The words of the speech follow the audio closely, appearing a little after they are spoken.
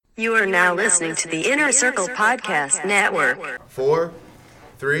You are now listening to the Inner Circle Podcast Network. 4,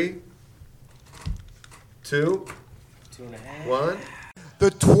 3, 2, 1.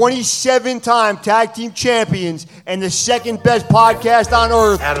 The 27-time tag team champions and the second best podcast on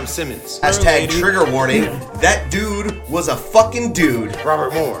earth. Adam Simmons. Hashtag trigger warning. That dude was a fucking dude.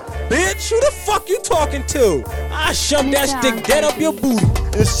 Robert Moore. Bitch, who the fuck you talking to? I shove that stick dead up your booty.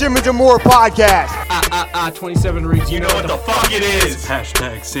 The Simmons and Moore podcast. 27 reads. You know what the fuck it is.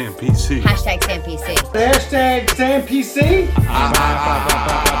 Hashtag SamPC. Hashtag SamPC. Hashtag SamPC.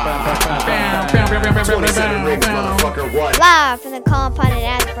 27 rings, motherfucker. What? Live from the Colin Pond in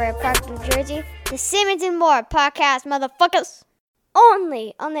Asbury Park, New Jersey, the Simmons and Moore podcast, motherfuckers.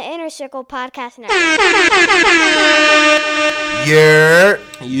 Only on the Inner Circle Podcast Network. Yeah.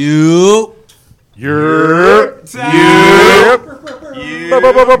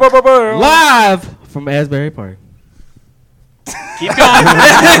 Live from Asbury Park. Keep going.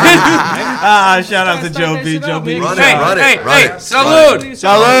 Shout out to Joe B. Joe B. Run Hey, it. salute.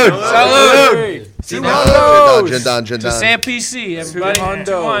 Jindan. To Sam PC, everybody.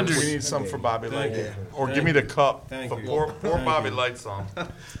 200. We need some for Bobby Light. Or give me the cup. Pour Bobby Light some.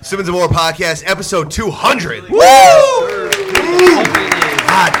 Simmons and Moore podcast, episode 200. Woo! God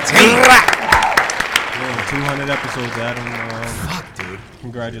damn. 200 episodes, Adam. Fuck, dude.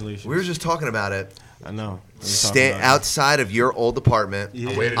 Congratulations. We were just talking about it. I know. Outside of your old apartment,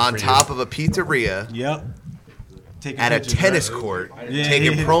 on top of a pizzeria, Yep. at a tennis court,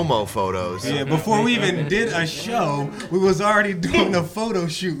 taking promo photos. Yeah, before we even did a show, we was already doing a photo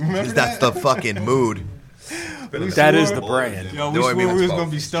shoot. Remember That's that? the fucking mood. That is the brand. Yo, we swore we was going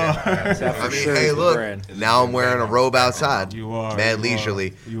to be stars. I mean, hey, look, now I'm wearing a robe outside. You are. Mad you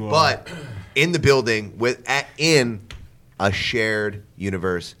leisurely. Are, you are. But in the building, in a shared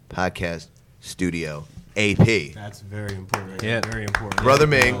universe podcast studio, AP. That's very important. Yeah. Very important. Brother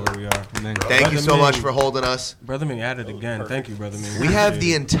We Ming, know where we are. Thank you so much for holding us. Brother Ming at it again. Thank you, Brother Ming. We have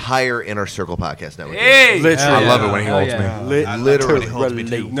the entire Inner Circle podcast network. Hey. Literally. I love it when he holds me. Literally holds me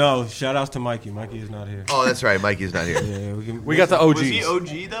too. No, shout outs to Mikey. Mikey is not here. Oh, that's right. Mikey's not here. Yeah, We got the OGs. Was he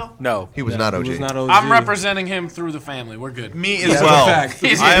OG though? No. He was not OG. He was not OG. I'm representing him through the family. We're good. Me as That's well. a fact.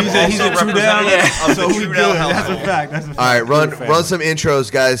 He's I am He's also a true down. representative of So the we True good. Down That's a household. fact. That's a fact. All right, run some intros,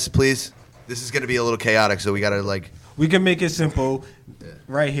 guys, please. This is going to be a little chaotic, so we got to We can make it simple.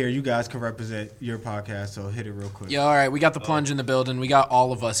 Right here, you guys can represent your podcast, so hit it real quick. Yeah, all right. We got the plunge in the building. We got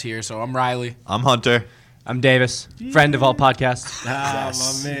all of us here. So I'm Riley. I'm Hunter. I'm Davis, friend of all podcasts. My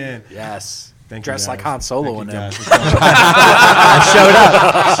man. Yes. Thank Dressed you, like guys. Han Solo Thank in you, him. guys.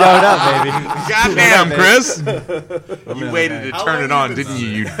 Showed up, baby. Goddamn, Chris. You You waited to turn it on, didn't you?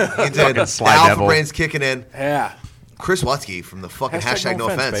 You fucking the slide Alpha devil. Brain's kicking in. Yeah. Chris Watsky from the fucking hashtag no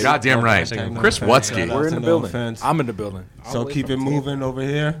offense. baby. Goddamn right. Chris Watsky. Shout out We're to in the No building. Offense. I'm in the building. So keep it moving over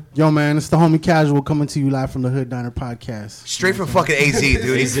here. Yo, man, it's the homie Casual coming to you live from the Hood Diner podcast. Straight from fucking AZ,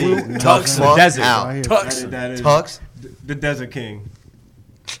 dude. He flew Tux the fuck Desert. out. Right here. That is Tux. the Desert King.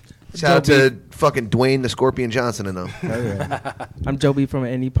 Shout out to fucking Dwayne the Scorpion Johnson and them. I'm Joe B from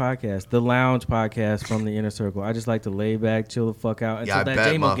Any Podcast, the lounge podcast from the Inner Circle. I just like to lay back, chill the fuck out until I that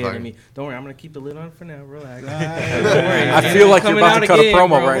bet, J-Mo get motherfucker. at me. Don't worry, I'm going to keep the lid on for now. Relax. I feel like you're about to cut a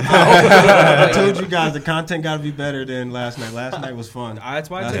promo right now. I told you guys the content got to be better than last night. Last night was fun. That's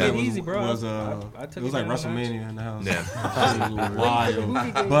why I Last took night it easy, bro. Was, I took it was it like down a WrestleMania in the house. Yeah.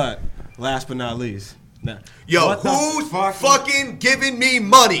 Wild. But last but not least. Yo, What the who's fuck? fucking giving me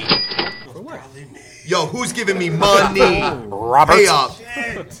money? Yo, who's giving me money? Robert. Pay up.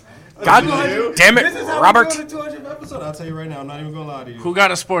 God damn it, This is how Robert. we go to 200th episode. I'll tell you right now. I'm not even going to lie to you. Who got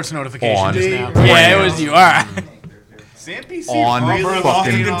a sports notification On just now? brand. Yeah, it was you. All right. On Auburn,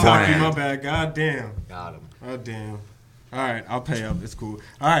 fucking Kentucky, my brand. bad. God damn. Got him. God damn. All right, I'll pay up. It's cool.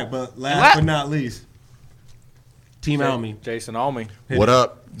 All right, but last but not least, Team Almy. Jason Almy. What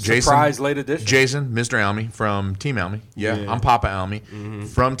up, Jason? Surprise late edition. Jason, Mr. Almy from Team Almy. Yeah, Yeah. I'm Papa Almy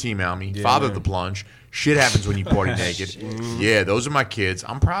from Team Almy. Father of man. the plunge. Shit happens when you party naked. Yeah, those are my kids.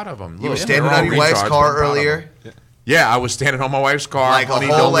 I'm proud of them. You were standing on your wife's car earlier, Yeah, I was standing on my wife's car. like a Honey,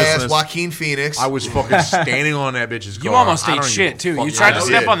 whole don't listen ass to this. Joaquin Phoenix. I was fucking standing on that bitch's car. You almost I ate don't shit, even too. You fucking- tried to I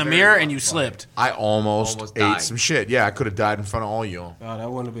step did. on the mirror, and you slipped. I almost ate some shit. Yeah, I could have died in front of all you. Oh,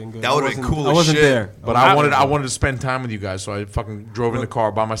 that wouldn't have been good. That would've been cool I as wasn't shit. there. But I wanted to spend time with you guys, so I fucking drove in the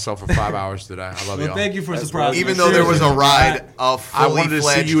car by myself for 5 hours today. I love Well, y'all. thank you for surprising. Even me. though there was a Seriously. ride, a I fully wanted to see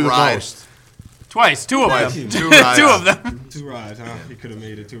fledged you the ride. most. Twice. Two of Twice. them. Two rides. Two of them. 2 rides, huh? He could have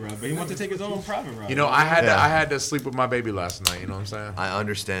made it 2 rides, but he wanted to take his own private ride. You know, I had to sleep with my baby last night. You know what I'm saying? I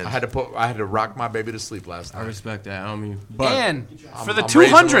understand. I had to rock my baby to sleep last I night. respect that. I mean, but And for the I'm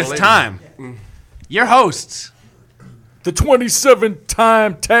raising a 200th lady. time, your hosts, the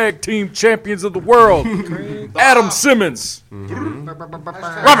 27-time tag team champions of the world, Adam Simmons,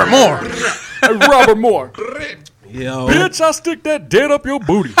 Robert Moore. and Robert Moore. Yo. Bitch, I stick that dead up your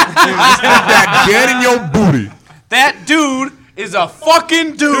booty. That dead in your booty. That dude is a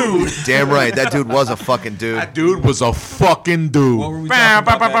fucking dude. Damn right, that dude was a fucking dude. That dude was a fucking dude. What were we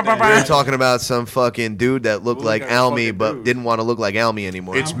talking about that We day? were talking about some fucking dude that looked like like a Almy, fucking but dude. didn't want to look like Almy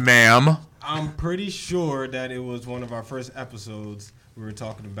anymore. It's ma'am. I'm pretty sure that it was one of our first episodes we were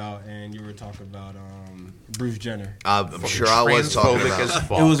talking about, and you were talking about Bruce Jenner. I'm sure I was talking Transphobic about. as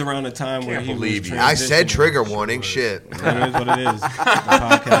fuck. It was around the time where Can't he was believe you. I said transitioning. trigger warning. Shit. It is what it is. The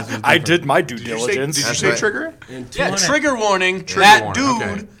podcast was I different. did my due Did you diligence. say That's right. trigger? In Yeah, 200 trigger warning. Trigger That warning, dude.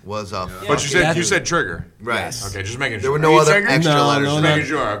 okay. Was a But you said trigger. right. Okay, just making sure. There were no other trigger? extra No, letters. no, Just no. making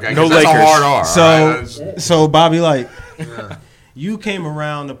sure. Okay. No 'cause that's a Lakers. hard R. So, right? so Bobby Light, you came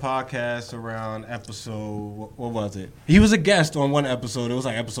around the podcast around episode, what was it? He was a guest on one episode. It was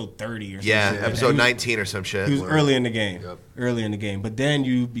like episode 30 or something. Yeah, And episode 19 or some shit. He was Where- early in the game. Early in the game. But then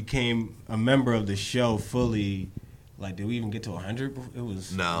you became a member of the show fully. Like, did we even get to 100? It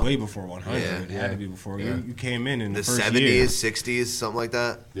was No. way before 100. Yeah. It had to be before. You came in the the first 70s, year. 60s, something like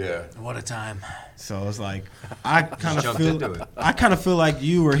that. Yeah. What a time. So it's like I kind of jumped into it. feel I kind of feel like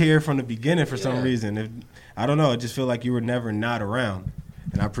you were here from the beginning for some reason. I don't know. I just feel like you were never not around,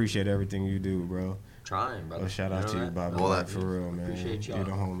 and I appreciate everything you do, bro. Trying, brother. Oh, shout out to you, Bobby. All that- for real, man. Appreciate y'all. You're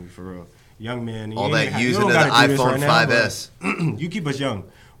the homie for real, young man. All you that ain't- you using don't of the gotta do this iPhone right now, 5S. but you keep us young.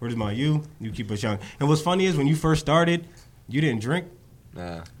 Where's my you? You keep us young. And what's funny is when you first started, you didn't drink.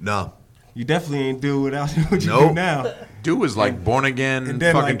 No. You definitely ain't do without what you Nope. do now. Dude was like born again, And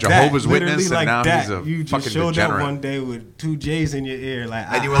then fucking like Jehovah's that, literally Witness, and like now that, he's a you just fucking showed degenerate. up one day with 2 J's in your ear, like,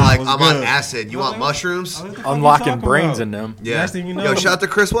 And you were I like, was I'm good. on acid. You want mushrooms? What the fuck you Unlocking talking brains about? in them. Yeah. Next thing you know, Yo, shout out to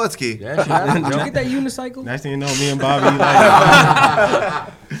Chris Watsky. Did you get that unicycle? Next thing you know, me and Bobby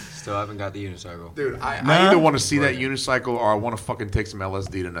like, Still haven't got the unicycle. Dude, I Nah. either want to see that unicycle or I want to fucking take some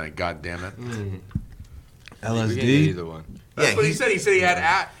LSD tonight. God damn it. We can't get LSD. either one. That's Yeah, what he he- said. He said he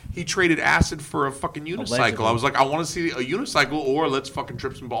had he traded acid for a fucking unicycle. Allegedly. I was like, I want to see a unicycle or let's fucking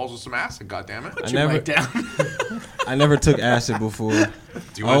trip some balls with some acid. God damn it. I never took acid before. Do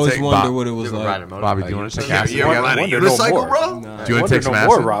you I wanna always take wonder Bob- what it was You ever like. ride a motorbike? Bobby, do you want to take acid? You ever together? ride a Wonder no unicycle, more. bro? Do you want to take some no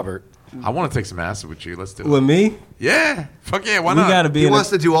more, acid? Robert? I want to take some acid with you. Let's do it. With me, Yeah. Fuck yeah. Why we not? gotta be He in wants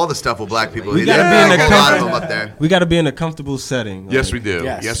a, to do all the stuff with black people. We He gotta did be in a a lot of comfort- them up there. we gotta be in a comfortable setting. Yes, Like, we do.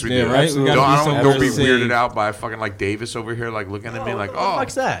 Yes. Yes, we Yeah, do. right? We Absolutely. gotta Don't, be I don't somewhere go be safe. weirded out by fucking like Davis over here, like looking at me like, oh.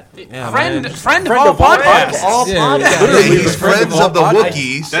 Fuck's that? Friend of all podcasts. All Yeah, podcasts. Yeah, he's friends of the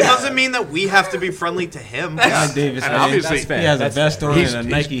Wookiees. That doesn't mean that we have to be friendly to him. Guy Davis, And man. obviously- he has a vest on He's- and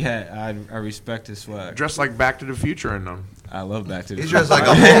a he's- Nike hat. I respect his swag. Dressed like Back to the Future in them. I love Back to the He's Future. dressed like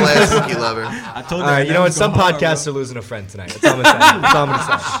a whole ass Wookiee lover. I told All right, you know what? Some podcasts are losing a friend tonight. That's all I'm gonna say. That's all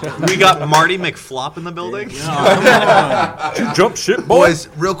I'm gonna say. We got Marty McFlop in the building. You jump shit, boy. Boys,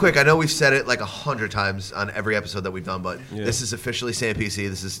 real quick, I know we've said it like 100 times on every episode that we've done, but this is officially Sam PC.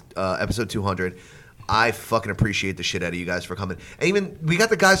 This is episode 200. I fucking appreciate the shit out of you guys for coming. And even, we got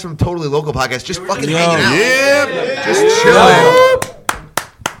the guys from Totally Local Podcast just fucking Yo. hanging out. Yeah. Just chilling.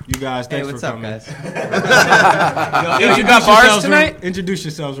 You guys, thanks what's for up, coming. guys? You got bars tonight? Introduce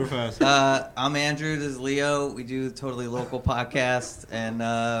yourselves real fast. I'm Andrew. This is Leo. We do the Totally Local podcast,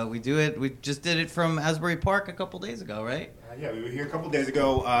 and we do it. We just did it from Asbury Park a couple days ago, right? Yeah, we were here a couple days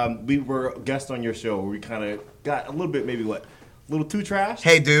ago. We were guests on your show where we kind of got a little bit, maybe what, a little too trash.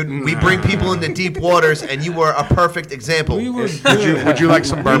 Hey, dude, we bring people into deep waters, and you were a perfect example. Would you like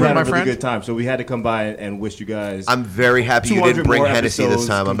some We bourbon, had my a really friend? good time, so we had to come by and wish you guys. I'm very happy you didn't 200 bring more Hennessy this episodes.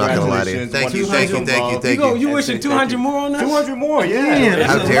 time. I'm not going to lie to you. Congratulations. Thank you, thank you, thank you, thank You you. wishing 200 more on us? 200 more, yeah. Damn,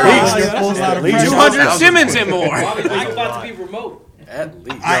 How that's dare a you. lot. That's a lot of Leave pressure. 200 Simmons and more. I'm about to be remote.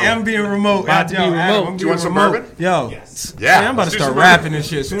 I am being remote. About to be remote. Do you want some bourbon? Yo, Yeah. man, I'm about let's to do start some rapping and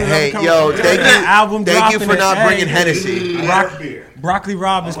shit. Soon as Hey, I come yo, out, thank you. album Thank you for dropping not and- bringing hey, Hennessy. Broccoli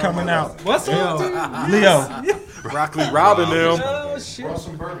Rob is coming out. What's up, Leo. Broccoli robbing them. Oh,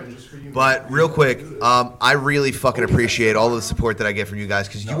 shit. But real quick, I really fucking appreciate all of the support that I get from you guys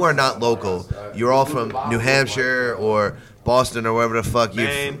because you are not local. You're all from New Hampshire or Boston or wherever the fuck you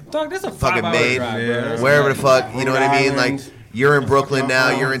Dog, that's a fucking 5-hour Maine, drive, bro. wherever the fuck, you know what I mean? Rhode Like, Island. you're in Brooklyn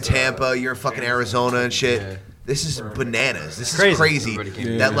now, you're in Tampa, you're in fucking Arizona and shit. This is bananas. This is crazy Everybody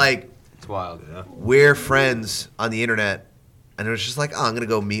came that, like, It's wild. we're friends on the internet And it was just like, oh, I'm gonna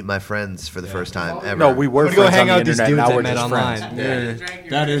go meet my friends for the first time ever. No, we were I'm gonna go friends hang on out the with these internet. dudes Now I we're met just online. friends.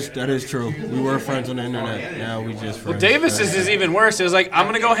 Yeah, that is true. We were friends on the internet. Now we just friends. Well, Davis's is even worse. It was like, I'm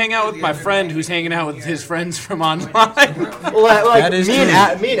going to go hang out with my friend who's hanging out with his friends from online. Well, like That is me true.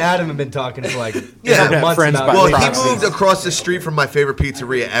 and Adam have been talking for like months friends about by Well, proxy. he moved across the street from my favorite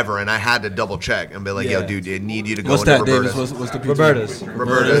pizzeria ever, and I had to double check and be like, yo, Yeah. dude, I need you to go What's into that, Davis? Roberta's. What's the pizza? Roberta's.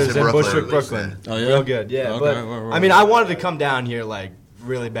 Roberta's in in Brooklyn. Bushwick, Brooklyn. Oh, yeah? Real good, yeah. Okay, But right. I mean, I wanted to come down here like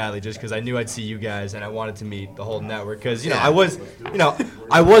really badly just because I knew I'd see you guys and I wanted to meet the whole network because I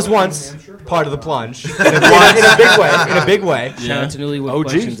was once part of the Plunge in a big way. Shout out to Newlywed OG.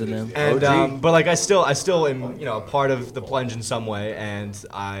 Questions and them. And but like I still am a part of the Plunge in some way, and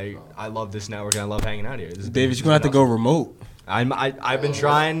I love this network and I love hanging out here. Davis, you're going to have to go remote. I've been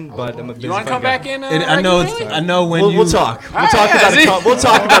trying, but I'm a busy You want to come guy. back in? And I know when We'll talk. We'll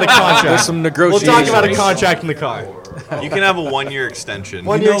talk about a contract. There's some We'll negotiations. talk about a contract in the car. You can have a 1-year extension.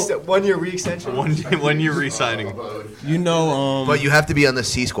 1 year re-extension. 1 year re-signing. But you have to be on the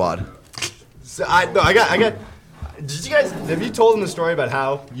C squad. So I got. Did you guys? Have you told them the story about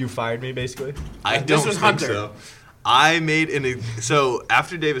how you fired me, basically? I don't think so. I made so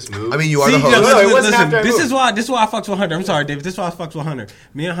after Davis moved. I mean, you are the host. No, it wasn't Listen, after I this moved. is why I fucks with Hunter. I'm sorry, David. This is why I fucks with Hunter.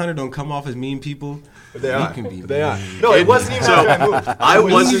 Me and Hunter don't come off as mean people. But they We are. can be They are. mean. No, it wasn't even after I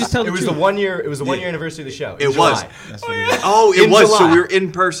moved. You It was the 1 year. It was the 1 year anniversary of the show. in It was. July. Oh, it In was. So July. we were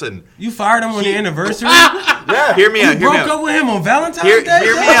in person. You fired him on the anniversary? Yeah. Hear me out. You Hear me broke out. up with him on Valentine's Hear Day?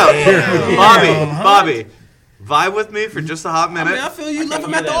 me out. Bobby. Vibe with me for just a hot minute. I feel you left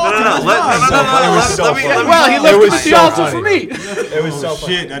him at the No, altar. no, no. Let me. Well, he left It him was at the so altar funny. for me. It was so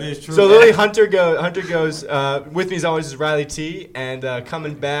funny. Shit, that is true. So literally, Hunter goes with me as always is Riley T, and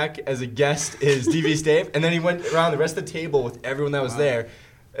coming back as a guest is DV Dave, and then he went around the rest of the table with everyone that was there,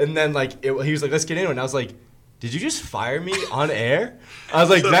 and then he was like, "Let's get into it." And I was like, "Did you just fire me on air?" I was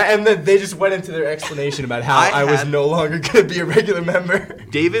like, that, and then they just went into their explanation about how I was no longer going to be a regular member.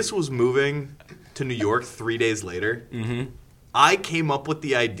 Davis was moving to New York 3 days later. Mm-hmm. I came up with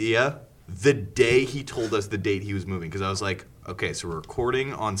the idea the day he told us the date he was moving because I was like, okay, so we're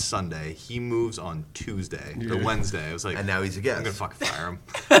recording on Sunday. He moves on Tuesday or Wednesday. I was like, And now he's a guest. I'm gonna fucking fire him.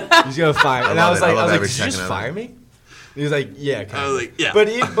 He's gonna fire, and I love was it. I like, love "Did every you second just of it. fire me?" He was like, "Yeah." Kind I was like, yeah. But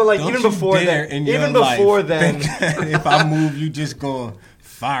like Don't even you before dare that, in your even life before then, think that if I move, you just gonna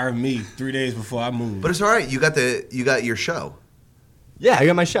fire me 3 days before I move. But it's all right. You got your show. yeah, I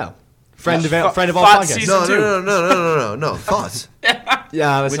got my show. Friend of all Thoughts podcasts. season- No. Thoughts.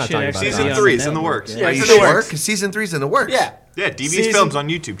 Yeah, let's Which not should talk about actually that. Season be on 3 the is in the network, works. yeah. Are you it's in the sure? works. Because season 3's in the works. Yeah. Yeah, DV's Season- Films on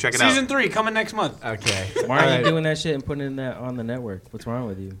YouTube. Check it out. Season 3 coming next month. Okay. Why aren't All you right. doing that shit and putting that on the network? What's wrong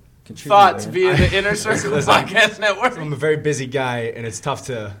with you? Contribute, Thoughts man. via the Inner Circle Podcast Network. I'm a very busy guy, and it's tough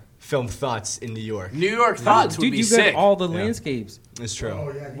to film thoughts in New York. New York Thoughts would Dude, be you sick. got all the landscapes. It's true.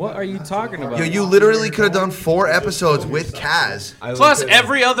 What are you talking about? Yo, you literally could have done 4 episodes with Kaz. Plus,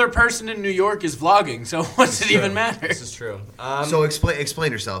 every other person in New York is vlogging, so what's it even matter? This is true. So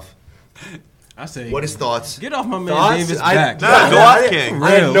explain yourself. I say, What is thoughts? get off my man Thoughts? Davis I- back. No, go off, King. I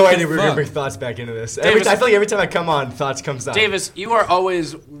had no Real. idea we were gonna Fuck. bring thoughts back into this. Davis- I feel like every time I come on, thoughts comes up. Davis, you are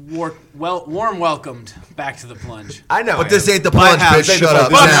always warm welcomed back to the plunge. I know. But this ain't the By plunge, half. bitch. Shut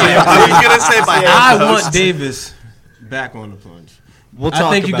up. Fuck now. you. I was gonna say by I half. want Davis back on the plunge. We'll I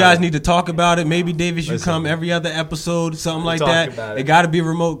talk think you about guys it. need to talk about it. Maybe Davis, you Listen. come every other episode, something We'll like talk that. about It it. got to be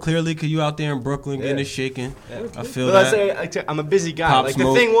remote, clearly, because you out there in Brooklyn getting Yeah. it shaking. I feel But that. I'm a busy guy. Pop like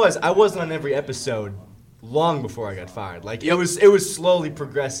Smoke. the thing was, I wasn't on every episode long before I got fired. Like it was slowly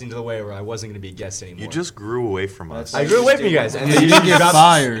progressing to the way where I wasn't going to be a guest anymore. You just grew away from us. I grew away from you guys, and then You didn't get dropped-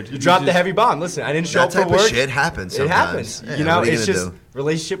 fired. You dropped You the just- heavy bomb. Listen, I didn't show That up for type of work. shit happens It sometimes. happens. Yeah, You know, what are you it's gonna just do?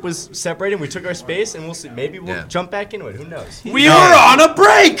 relationship was separated. We took our space, and we'll see. Maybe we'll jump back into it. Who knows? We were on a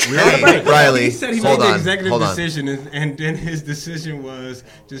break! We were on a break. Riley, He said he hold made the on, executive hold on. decision, and then his decision was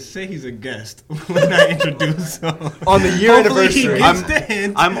just say he's a guest when I introduce him. On the year Hopefully anniversary. he gets the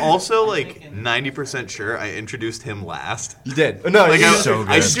hint. I'm also like 90% sure I introduced him last. You did. No, Like, you I, so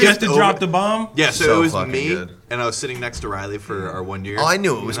I good. skipped Just to over- drop the bomb? Yeah, so So it was fucking me, good. and I was sitting next to Riley for our 1 year. Oh, I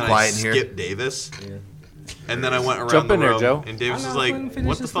knew it was and then quiet I in here. Skipped Davis, and then I went around Jump the in there, room, Joe. and Davis I was know, I like, couldn't finish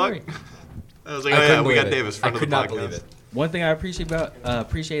 "What the the fuck?" story. I was like, I "Oh yeah, couldn't we got believe it. Davis, I friend of could the not podcast." believe it. One thing I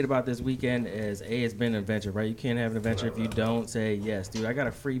appreciate about this weekend is it's been an adventure, right? You can't have an adventure if you don't say yes, dude. I got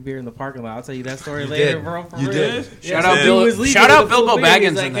a free beer in the parking lot. I'll tell you that story later, did. bro. For You real. did. Shout Yeah, out so Bill- he was leaving shout with out a full Bilbo beer.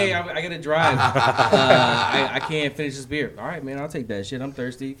 He's Baggins like, and hey, them. I gotta drive. I can't finish this beer. All right, man, I'll take that shit. I'm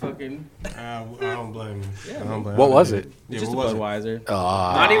thirsty. Fucking. I don't blame you. I don't blame What you. was it? Yeah, Just a what was it? Budweiser.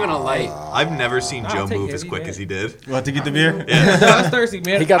 Not even a light. I've never seen I'll Joe take move heavy, as quick man. as he did. What, to get the beer? I was thirsty,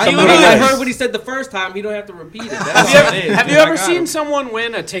 man. He got I the even money. heard what he said the first time. He don't have to repeat it. That's Have you all ever, it is. Have you I ever got seen him. someone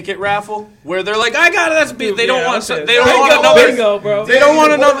win a ticket raffle where they're like, "I got it. That's big." They don't Yeah, want. that's it. They don't want another. Bingo, bro. They don't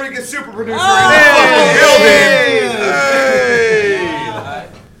want another. Rican super producer.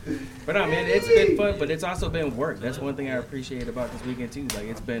 But I mean, it's been fun, but it's also been work. That's one thing I appreciate about this weekend too. Like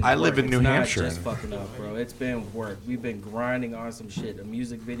it's been. I live work. in New It's not Hampshire. Just fucking up, bro. It's been work. We've been grinding on some shit. A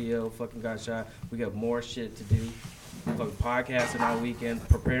music video fucking got shot. We got more shit to do. Fucking podcasting all weekend,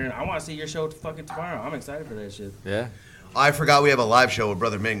 preparing. I want to see your show fucking tomorrow. I'm excited for that shit. Yeah. I forgot we have a live show with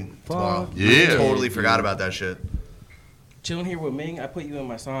Brother Ming tomorrow. Yeah. Totally forgot about that shit. Chilling here with Ming. I put you in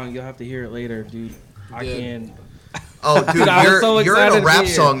my song. You'll have to hear it later, dude. I can. Oh, dude, I was so you're in excited a rap to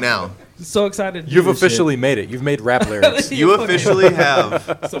hear. song now. So excited. To You've do this officially made it. You've made rap lyrics. shit. You officially have.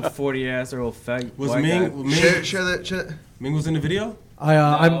 Some 40-ass old fat. Was white Ming? guy. Share that shit. Ming was in the video.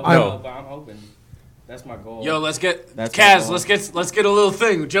 I'm But I'm hoping. That's my goal. Yo, let's get That's my Kaz. goal. Let's get a little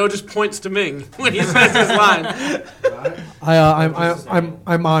thing. Joe just points to Ming when he says his line.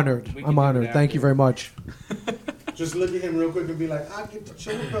 I'm honored. I'm honored. that. Thank you very much. Just look at him real quick and be like, I get to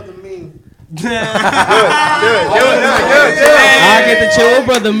chill with Brother Ming. I get to chill with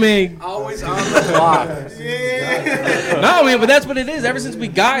Brother Ming. Always on the clock. No, man, but that's what it is. Ever since we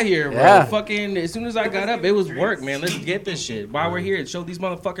got here, bro. Yeah. Fucking, as soon as I got up, it was work, man. Let's get this shit. While we're here, show these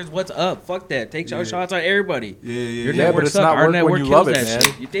motherfuckers what's up. Fuck that. Take shots on everybody. Your Yeah, but it's suck. not Our work network when you kills love it, that man.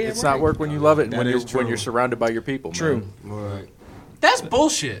 shit. You damn It's right. not work when you love it and That when is you're true. surrounded by your people. True. Man. That's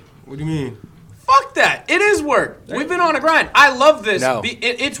bullshit. What do you mean? Fuck that. It is work. We've been on a grind. I love this. No.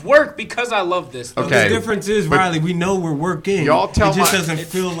 It's work because I love this. Okay. The difference is, But Riley, we know we're working. y'all tell it just my- doesn't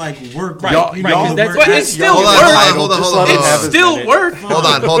feel like work. Right, Y'all- right, y'all- 'cause that's But it's still Hold work. on, hold on, hold on. It's still work. Hold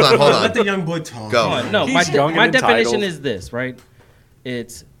on. Let the young boy talk. Go. No, He's young my and definition entitled. is this, right?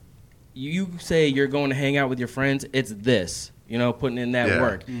 It's you say you're going to hang out with your friends. It's this, putting in that Yeah.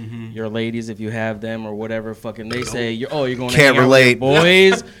 work. Your ladies, if you have them or whatever, fucking they say you're going to Can't hang relate. out with your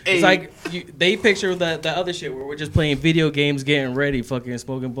boys. Hey. It's like they picture the other shit where we're just playing video games, getting ready, fucking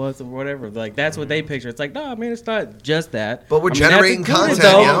smoking blunts or whatever. Like that's what they picture. It's like, nah, man, it's not just that. But we're that's generating included, content,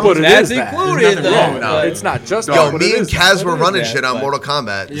 though. yo. But it That's is that. included, There's nothing though. wrong with but- it. It's not just Yo, that, but me it and is Kaz that. were It is running that, shit on but- Mortal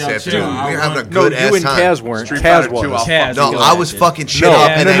Kombat this Yo, afternoon. chill. We were having a No, good you ass and time. Kaz weren't. Street Kaz Fighter 2 was. alpha. Kaz, No, you I got was shit. fucking shit No, up,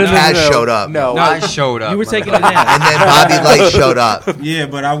 and no, then no, no, Kaz no, showed up. No, I showed up. You were taking a nap. And then Bobby Light showed up. Yeah,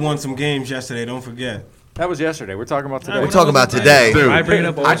 but I won some games yesterday. Don't forget. that was yesterday. We're talking about today. We're talking about today. Dude, I bring it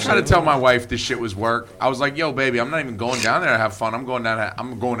up all I the try to time. tell my wife this shit was work. I was like, "Yo, baby, I'm not even going down there to have fun. I'm going down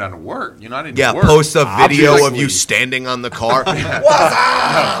to work. I didn't Yeah, work." post a video of Obviously. you standing on the car.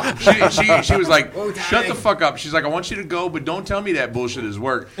 She was like, "Shut the fuck up." She's like, "I want you to go, but don't tell me that bullshit is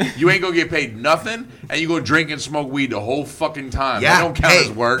work. You ain't gonna get paid nothing, and you go drink and smoke weed the whole fucking time. Yeah, That don't count hey, as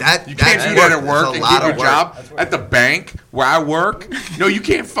work. that- You can't that's do that work. at work That's a and lot keep your of work. job at the bank where I work. No, you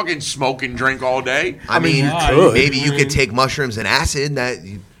can't fucking smoke and drink all day. I mean, you could. maybe you could take mushrooms and acid.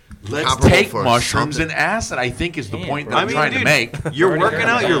 Let's comparable take for mushrooms something. and acid. I think is the point that I I'm mean, trying dude, to make. You're working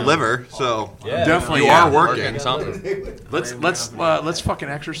out your liver, so Definitely, you yeah. are working something. Let's fucking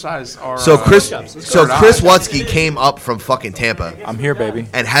exercise our. So Chris third eye. Watsky came up from fucking Tampa I'm here, baby.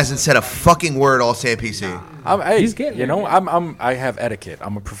 and hasn't said a fucking word all Sam PC. He's getting. I have etiquette.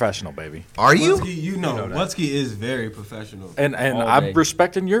 I'm a professional, baby. Are you? Wutsky, Wutsky is very professional. And All I'm day.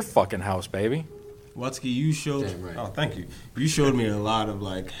 respecting your fucking house, baby. Wutsky, you showed. Oh, thank you. You showed me a lot of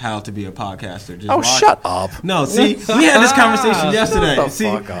how to be a podcaster. Just Oh, shut up. No, see, we had this conversation yesterday. Shut the See,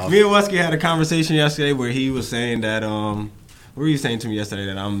 fuck up. me and Wutsky had a conversation yesterday where he was saying that what were you saying to me yesterday?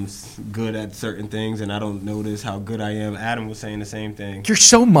 That I'm good at certain things and I don't notice how good I am. Adam was saying the same thing. You're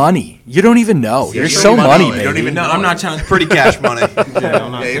so money. You don't even know. You're you so don't even money, know it. baby. You don't even No, I'm not trying. Pretty cash money. Yeah,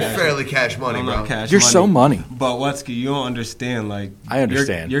 I'm not Yeah, you're cash. fairly cash money, I'm bro. not cash You're money. so money. But Wutsky, you don't understand. I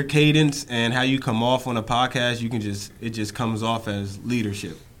understand. your cadence and how you come off on a podcast. It just comes off as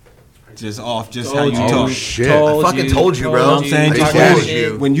leadership. Just how you talk. shit. I fucking told you, bro. I'm saying I talk told that you.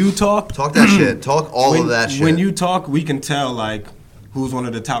 shit. When you talk Talk that shit. Talk all of that shit. When you talk, we can tell who's one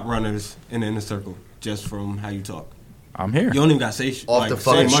of the top runners in the inner circle just from how you talk. I'm here. You don't even got to say shit. Off the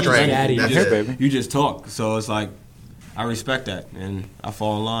fucking say much strength. of anything. That's You just- it. baby. You just talk. So it's like I respect that, and I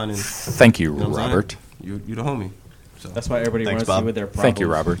fall in line. And Thank you, know what I'm saying? Robert. You the homie. So That's why everybody Thanks, runs Bob. to you with their problems. Thank you,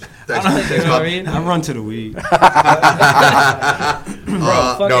 Robert. Thanks, You thanks, know what Bob. I mean? I run to the weed.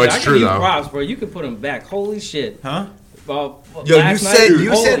 Bro, fuck no, it. it's I true, give you though. props, bro. You can put them back. Holy shit. Huh? Well, Yo, last you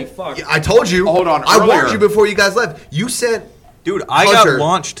night, said holy fuck. I told you. Hold on, I warned earlier. you before you guys left. You said Dude, I Hunter. got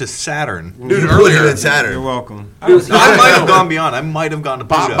launched to Saturn. Dude, earlier. earlier than You're Saturn. welcome. I might have gone beyond. I might have gone to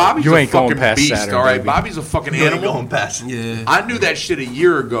Pluto. Bobby's You a ain't going fucking past beast, Saturn, all right? baby. Bobby's a fucking You ain't animal. going past. Yeah. I knew that shit a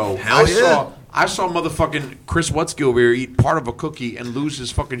year ago. Hell yeah. I saw motherfucking Chris Watsky over here eat part of a cookie and lose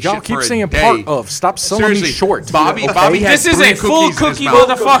his fucking Y'all shit keep for a saying day. part of. Stop selling me Seriously, short. Bobby Okay? had This is 3 a full cookies in his cookie, mouth.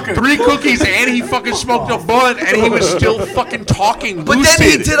 motherfucker. 3 cookies and he fucking smoked a blunt and he was still fucking talking. But then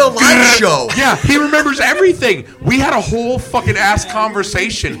he did a live show. Yeah, he remembers everything. We had a whole fucking ass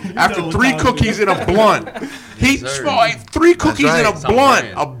conversation after 3 cookies and a blunt. He smoked 3 cookies and a blunt,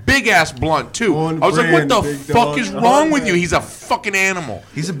 a big ass blunt too. I was like, "What the fuck is wrong with you? He's a fucking animal.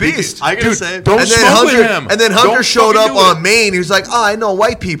 He's a beast." I gotta say, don't smoke with him. And then Hunter Don't showed fucking up do it. on Maine. He was like, "Oh, I know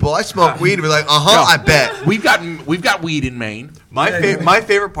white people. I smoke weed." And we're like, I bet. We've got weed in Maine. My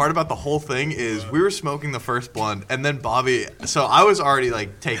favorite part about the whole thing is we were smoking the first blunt, and then Bobby. So I was already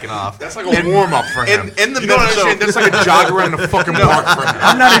like taking off. That's like a warm up for him. In the You don't middle, understand? That's like a jog around the fucking park for him.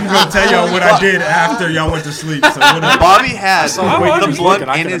 I'm not even gonna tell y'all what I did after y'all went to sleep. So whatever. Bobby had Wait, the blunt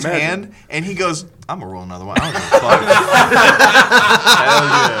I in can his imagine. hand, and he goes, "I'm gonna roll another one. I don't give a fuck." Hell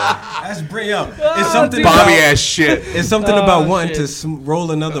yeah. That's bring up. It's something Bobby about, ass shit. It's something about wanting to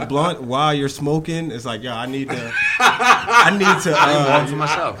roll another blunt while you're smoking. It's like, yo, I need to. for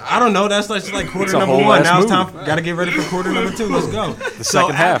myself. I don't know. That's like quarter It's a number whole 1. ass Now it's move. time. Gotta get ready for quarter number 2. Let's go. The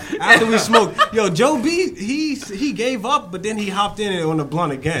second half. After we smoked, yo, Joe B, he gave up, but then he hopped in it on the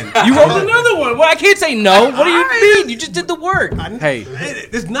blunt again. You rolled another one. Well, I can't say no. What do you mean? You just did the work. Hey,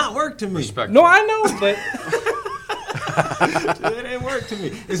 It's not work to me. No, I know, but It ain't work to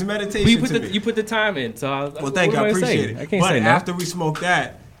me. It's meditation to me. you put the time in. So Well, thank you. I appreciate it. I can't but say no. after we smoked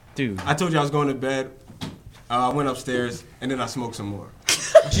that, Dude, I told you I was going to bed. I went upstairs and then I smoked some more.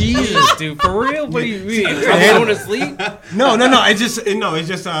 Jesus, dude, for real? What do you mean? I'm going to sleep? No. It's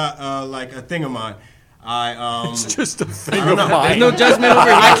just like a thing of mine. it's just a thing don't of know. mine. There's no judgment over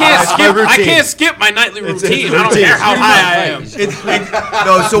here. I can't skip my nightly routine. I don't care how high I am.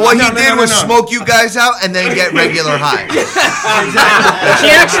 No, so what he did was smoke you guys out and then get regular high. He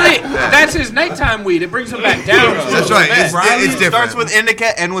actually, that's his nighttime weed. It brings him back down. That's right. It's It different. starts with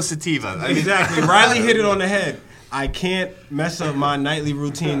indica and with sativa. Exactly. Riley hit it on the head. I can't mess up my nightly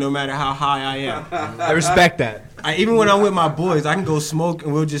routine no matter how high I am. I respect that. Even when I'm with my boys, I can go smoke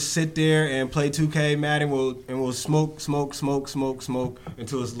and we'll just sit there and play 2K Madden. We'll smoke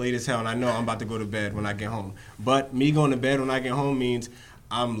until it's late as hell. And I know I'm about to go to bed when I get home. But me going to bed when I get home means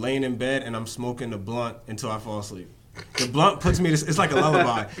I'm laying in bed and I'm smoking the blunt until I fall asleep. The blunt puts me to, it's like a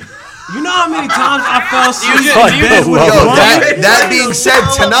lullaby. You know how many times I fell asleep in bed with a blunt? That being said,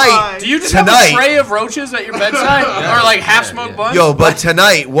 tonight, Do you just have a tray of roaches at your bedside? Or like half-smoked blunts? yo, but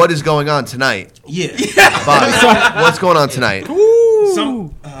tonight, what is going on tonight? Yeah. Bobby, what's going on tonight?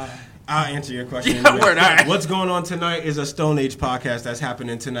 I'll answer your question. Yeah, word, all right. What's going on tonight is a Stone Age podcast that's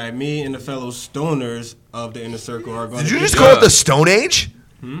happening tonight. Me and the fellow stoners of the Inner Circle are going Did to you just call it the Stone Age?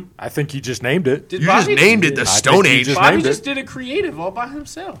 I think he just named it. You just named it the Stone Age. Bobby just did a creative all by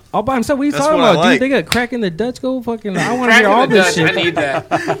himself. All by himself. What are you That's talking what I about, like. dude? They got Crack in the Dutch. Go fucking. I want to Crack hear all in the this Dutch. shit. I need that.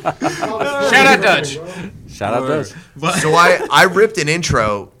 Shout out Dutch. Shout out Dutch. So I ripped an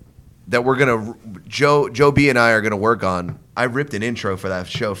intro that we're gonna Joe B and I are gonna work on. I ripped an intro for that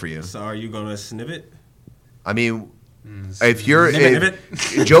show for you. So are you going to snip it? I mean, if you're Nib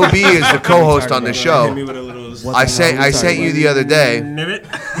if Joe B is the co-host on the Hit show, me with a little I sent you the other day. Nib it.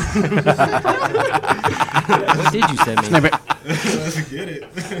 What did you send me? Let's get it.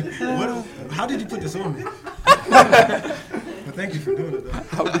 How did you put this on me? Well, thank you for doing it, though.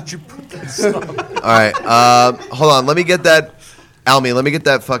 How did you put this on? All right, hold on. Let me get that, Almy. Let me get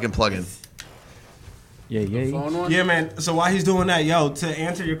that fucking plug-in. Yeah. Yeah, man. So while he's doing that, yo, to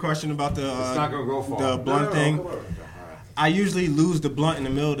answer your question about the the blunt thing, I usually lose the blunt in the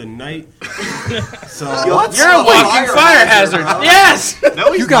middle of the night. So You're a walking fire hazard. Yes.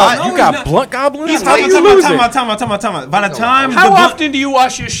 No, You got blunt goblins? How do Time you lose it? out. By the time How often do you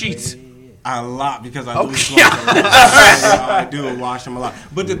wash your sheets? a lot because I lose blunts a lot. I do wash them a lot.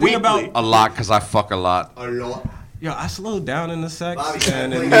 But the thing about A lot, because I fuck a lot. yo, I slowed down in the sex,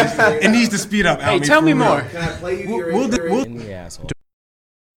 and it needs to speed up. Hey, tell me more. Can I play you We'll In the asshole.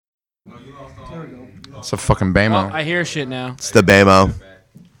 It's a fucking Bamo. I hear shit now. It's the Bamo. Is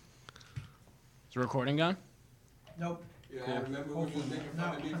the recording gone? All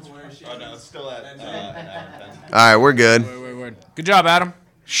right, we're good. Word. Good job, Adam.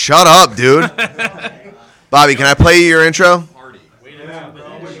 Shut up, dude. Bobby, can I play you your intro?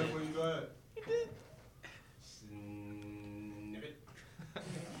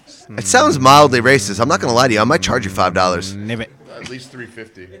 It sounds mildly racist. I'm not gonna lie to you. I might charge you $5. Nib it. At least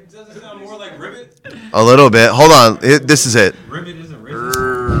 $3.50. Does it sound more like ribbit? A little bit. Hold on. This is it. Ribbit isn't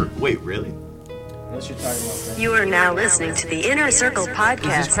racist. Wait, really? Unless you're talking about that. You are now listening to the Inner Circle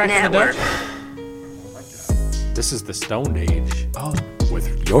Podcast Crack in the Network. Dutch? This is the Stone Age. Oh.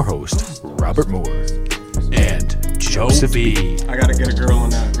 With your host, Robert Moore, and Joseph B. I gotta get a girl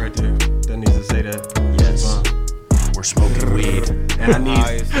on that right there. That needs to say that. Yes. We're smoking weed. And I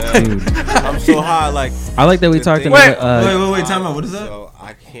need. I'm so high, like. I like that we talked Wait, time out. What is that? So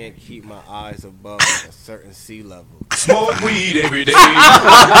I can't keep my eyes above a certain sea level. Smoke weed every day.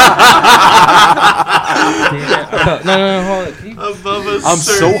 No, hold on. Above a I'm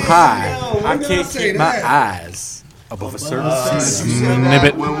certain so high, Yo, I when did can't I say keep my that? eyes above a certain sea.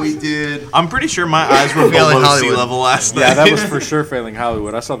 Snippet. When we did. I'm pretty sure my eyes were Failing below sea Hollywood. level last night. Yeah, that was for sure Failing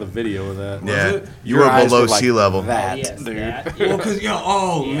Hollywood. I saw the video of that. Yeah, you Your were eyes below like sea level. That, Yes, dude. that, Well, cause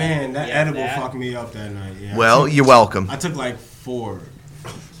man, that edible fucked me up that night. Yeah. Well, you're welcome. I took like 4.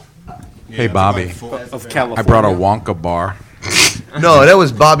 Hey, Bobby. Of California. I brought a Wonka bar. No, that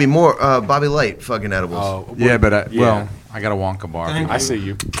was Bobby Moore, Bobby Light, fucking edibles. Oh, Yeah, but yeah. well, I got a Wonka bar. Thank I see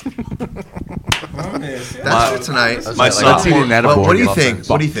you. That's for tonight. My Let's eat an edible. Well, what do you and think? get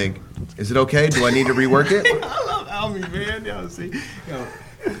What do you think? Is it okay? Do I need to rework it? I love Almy, man. Yo, see, yo.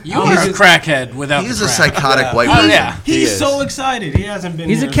 You are a crackhead without He's the a crack. psychotic white Oh, person. yeah. He's so excited. He hasn't been.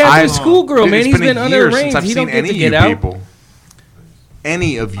 He's a here Catholic so long. schoolgirl, man. It's He's been been a under year reins. since I've He seen don't get any to of get you out. people.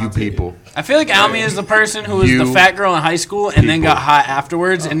 Any of you people. I feel like Almy is the person who was You- the fat girl in high school and then got hot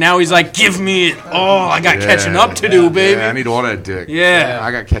afterwards, and now he's like, "Give me it! Oh, I got catching up to do, baby." Yeah, I need all that dick. Yeah.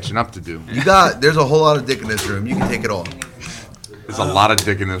 I got catching up to do. There's a whole lot of dick in this room. You can take it all. There's a lot of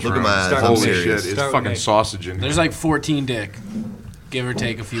dick in this Look at room. my eyes. I'm Holy serious. shit, it's Start with fucking Nick. sausage in here. There's like 14 dick, give or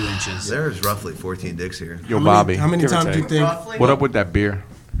take a few inches. There's roughly 14 dicks here. Yo, Bobby. How many Give or times do you take. think? What up with that beer?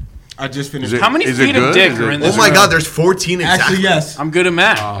 I just finished. Is it- How many is it feet of good? dick Is are it- in this Oh my room? God, there's 14 exactly. Actually, yes. I'm good at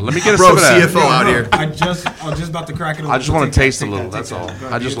math. Let me get a Bro, sip of that. CFO out here. I was just about to crack it. I just want to taste a little. Take That's that, all. take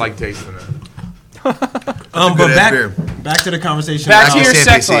that. I just like tasting it. But good-ass beer. back to the conversation. Back about- to your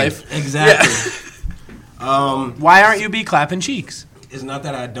sex CNPC. life. Exactly. Why aren't you be clapping cheeks? It's not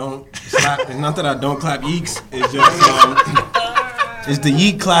that I don't slap. It's not that I don't clap yeeks. It's just is the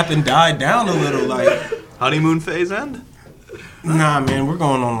yeek clapping died down a little. Like, Honeymoon phase end? nah, man, we're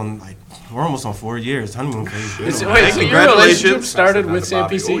going on like we're almost on 4 years. Honeymoon phase. Wait, so your Congratulations. relationship started with Sam Oh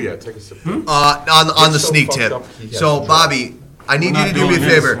PC? yeah, take a sip. On the sneak tip. So, Bobby, I need you to do me a doing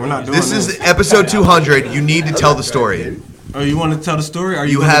this. favor. We're not doing This is this. episode 200. You need to tell the story. Oh, you want to tell the story? Or are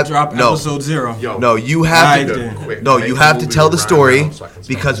you, You going have- to drop no. episode 0? No, you have Alright, to. then. No, you have to tell the story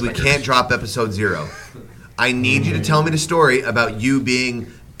because we can't drop episode 0. I need you to tell me the story about you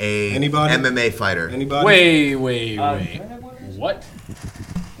being a Anybody? MMA fighter. Anybody? Wait. What?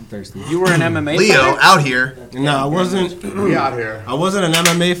 You were an MMA Leo fighter? out here. No, I wasn't. We out here. I wasn't an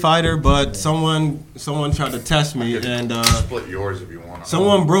MMA fighter, but someone tried to test me, and Split yours if you want.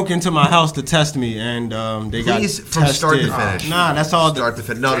 someone broke into my house to test me, and they got Please, from tested. start to finish. Nah, that's all. Start to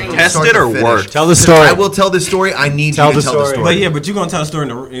finish. No, Test start it to or finish. work? Tell the story. I will tell the story. I need Tell you to the tell the story. story. But yeah, but you're gonna tell a story,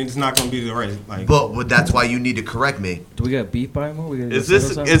 and it's not gonna be the right. Like, But that's why you need to correct me. Do we got beef by him? Is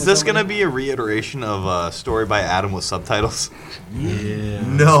this gonna be a reiteration of a story by Adam with subtitles? yeah.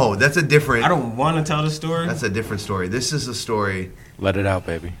 No, that's a different. I don't want to tell the story. That's a different story. This is a story Let it out,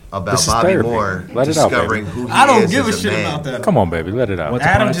 baby. about This is Bobby therapy. Moore Let it out, discovering baby. who he I don't is give a as shit man. about that. Come on, baby. Let it out. What's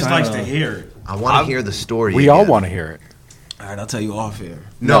Adam upon a just time, likes to hear it. I want to hear the story. We all again. want to hear it. All right, I'll tell you off air.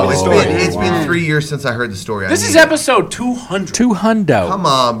 No, No. it's been 3 years since I heard the story. This I is need it. episode 200. 200. Come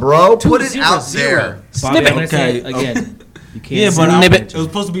on, bro. Put it 200. out there. Bobby, I'm gonna Okay, say it again. You can't Yeah, but snip it was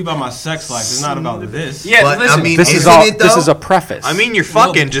supposed to be about my sex life. It's not about this. Yeah, But, listen. I mean, This is isn't all. it, This though? is a preface. I mean, you're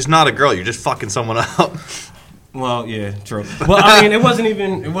fucking, just not a girl. You're just fucking someone up. Well, yeah, true. Well, I mean, it wasn't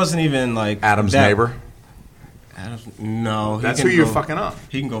even like Adam's that- neighbor. No, he That's can who you're go- fucking up.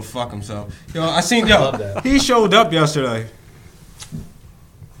 He can go fuck himself. Yo, I seen he showed up yesterday.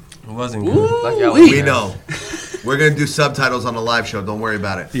 It wasn't good. We know. We're gonna do subtitles on the live show. Don't worry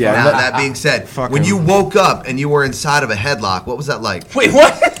about it. Yeah. Now that being said, Fucking- when you woke up and you were inside of a headlock, what was that like? Wait,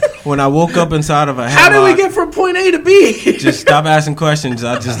 what? When I woke up inside of a headlock, How did we get from point A to B? just stop asking questions.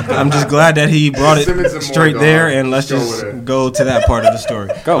 I'm just glad that he brought Simmons and it straight Moore, there, dog. and let's Go just with it. go to that part of the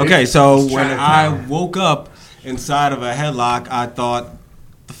story. Go. Okay, so when Chinatown. I woke up inside of a headlock, I thought,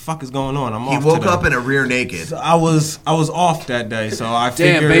 "The fuck is going on?" I'm He off woke today. up in a rear naked. So I was off that day, so I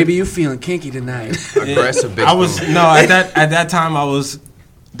figured. Damn, baby, you feeling kinky tonight. Aggressive big I was boom. no at that time I was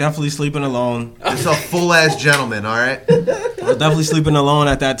definitely sleeping alone. It's a full ass gentleman. All right. I was definitely sleeping alone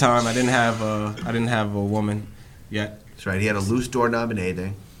at that time. I didn't have a woman yet. That's right. He had a loose doorknob and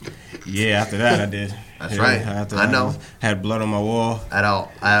everything. Yeah, after that I did. That's Yeah, right. after I that, know. Had blood on my wall. At a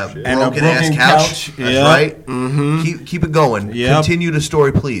And a broken ass broken couch. couch. That's Yep. right. Mm-hmm. Keep it going. Yep. Continue the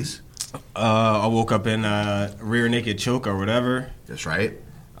story, please. I woke up in a rear naked choke or whatever. That's right.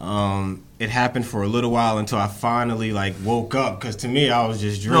 It happened for a little while until I finally like woke up. Because to me, I was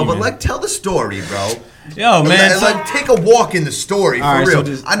just dreaming. No, but like, tell the story, bro. Yo, man, like take a walk in the story for right, real.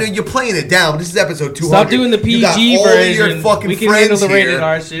 so I know you're playing it down. But this is episode 200. Stop doing the PG you got all version. Your fucking We can friends handle the rated here.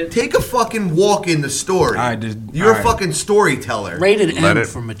 R shit. Take a fucking walk in the story. You're a fucking storyteller. Rated M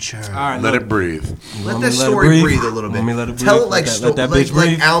for mature. All right, Let it breathe. Let that story breathe a little bit. Tell it like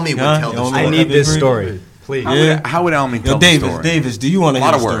Almy would tell the story. I need this story, please. How would Almy tell Davis, the story? Davis, do you want to hear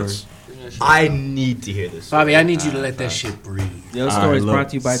A lot of the words. story? I need to hear this. Bobby, I need you to let that shit breathe. Yo, story is brought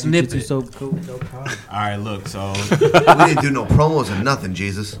to you by Snip Jiu-Jitsu it. So Cool. All right, look, so We didn't do no promos or nothing,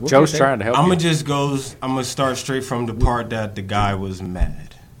 Jesus. Joe's trying to help I'm you. gonna start straight from the part that the guy was mad.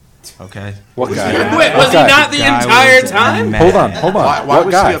 Okay. What guy? Wait, was he not the entire time? Hold on, hold on. Why What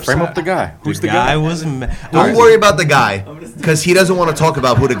was he guy? upset? Frame up the guy. Who's the guy guy? was mad. Don't worry about the guy, because he doesn't want to talk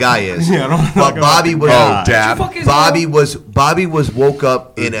about who the guy is. Yeah, I don't wanna But talk about Bobby the was. guy. Dad. Bobby was woke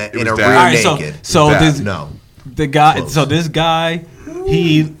up in a was rear dad. All right, naked. so this No. the guy. Close. So this guy,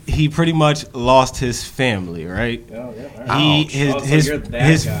 he pretty much lost his family, right? He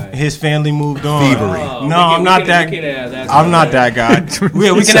his family moved on. Thievery. No, I'm not that. I'm not that guy.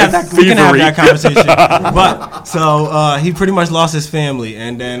 We can have that conversation. But so he pretty much lost his family,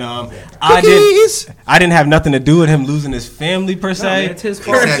 and then I didn't have nothing to do with him losing his family per se. It's his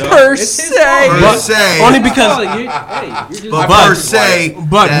fault. Per se. Only because.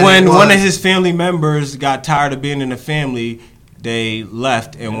 But when one of his family members got tired of being in the family, they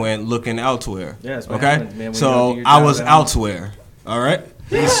left and went looking elsewhere. Yeah, that's what okay, happens, man, when you so don't do your I job was at home. elsewhere. All right.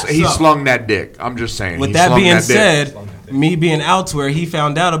 He slung that dick. I'm just saying. With He that slung being that dick. said, me being elsewhere, he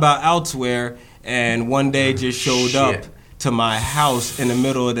found out about elsewhere, and one day just showed up to my house in the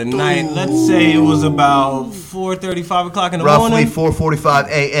middle of the night. Let's say it was about 4:30, 5 o'clock in the Roughly morning. 4:45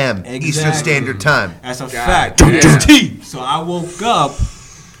 a.m. Eastern Exactly. Standard Time. That's a fact. So I woke up.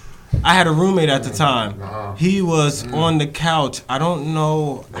 I had a roommate at the time. He was on the couch. I don't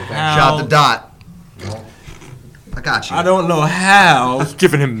know how. Shout the dot. I got you. I don't know how.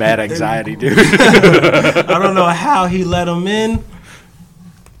 Giving him mad anxiety, dude. I don't know how he let him in,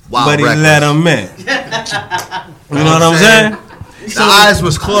 but he let him in. You know what I'm saying? The eyes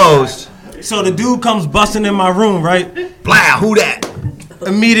was closed. So the dude comes busting in my room, right? Blah, who that?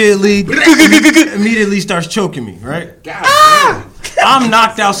 Immediately starts choking me, right? I'm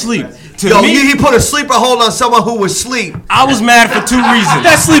knocked out sleep. To Yo, me, he put a sleeper hold on someone who was asleep. I was mad for 2 reasons.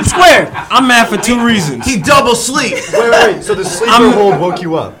 That's sleep squared. I'm mad for 2 reasons. He double sleep. Wait. So the sleeper hold woke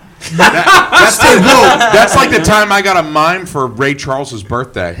you up? That's like the time I got a mime for Ray Charles's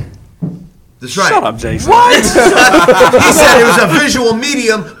birthday. That's right. Shut up, Jason. What? He said it was a visual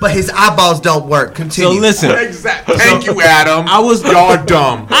medium, but his eyeballs don't work. Continue. So listen. Exactly. Thank you, Adam. Y'all are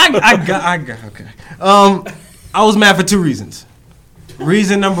dumb. I got okay. I was mad for 2 reasons.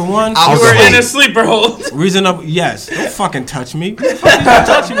 Reason number 1, You were in a sleeper hold. Reason number yes. Don't fucking touch me. What the fuck is you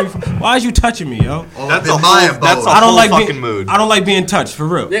touching me for? Why is you touching me, yo? That's a whole, that's a I don't whole like fucking being, mood. I don't like being touched for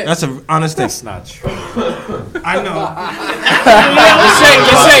real. Yeah. That's an honest thing. That's not true. I know.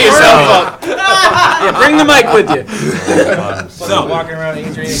 You set yourself up. Yeah, bring the mic with you. So Walking around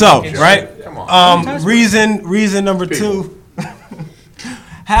Adrian. So right. Reason number 2.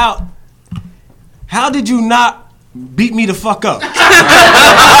 How did you not beat me the fuck up?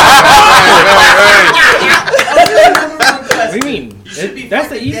 What do you mean? That's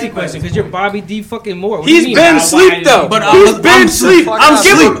the easy question because you're Bobby D fucking Moore. What do you He's mean? been Why asleep is- though. But He's I'm been asleep. asleep. I'm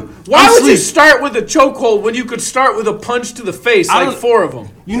Give asleep. him. Why I'm would you asleep. start with a chokehold when you could start with a punch to the face I like don't- 4 of them?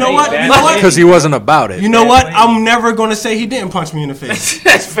 You know what? bad You know what? Because he wasn't about it. You know what? I'm never gonna say he didn't punch me in the face.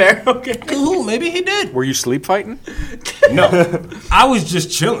 That's fair. Okay. Ooh, maybe he did. Were you sleep fighting? No, I was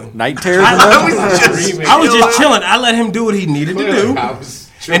just chilling. Night terrors? I was just chilling. I let him do what he needed to do,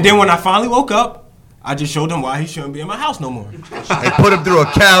 and then when I finally woke up, I just showed him why he shouldn't be in my house no more. They put him through a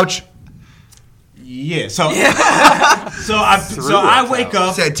couch. Yeah. So I wake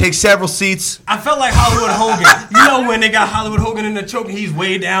up. Said take several seats. I felt like Hollywood Hogan. You know when they got Hollywood Hogan in the choke and he's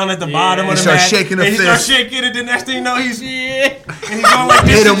way down at the bottom of He the starts mat. shaking the and he starts fist. shaking it. The next thing you know, he's and he's going like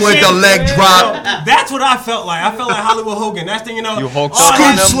this. Hit him and with shit. the leg drop. That's what I felt like. I felt like Hollywood Hogan. Next thing you know, hulked all up Scoop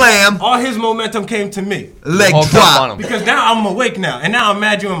on him. slam. all his momentum came to me. Leg Hulked up drop. on him. Because now I'm awake now, and now I'm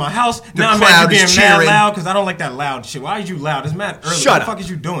mad you in my house. Now I'm mad crowd you is being mad cheering. loud because I don't like that loud shit. Why is you loud? It's mad early. Shut what the up. fuck is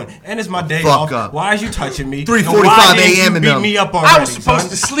you doing? And it's my day Fuck off. up. Why is you touching me? 3:45 And why didn't a.m. you in beat them. me up already? I was supposed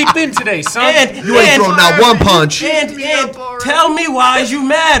to sleep in today, son. And You ain't thrown not one punch. And tell me why is you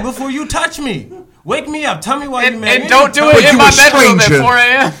mad before you touch me? Wake me up. Tell me why you mad. And don't do But it in you my a bedroom at stranger. 4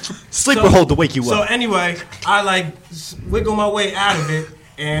 a.m. Sleeper hold to wake you So up. anyway, I like wiggle my way out of it,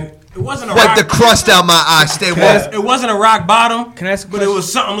 And it wasn't a Wipe rock. the crust out my eye. Stay woke. It wasn't a rock bottom. Can I ask a but question? it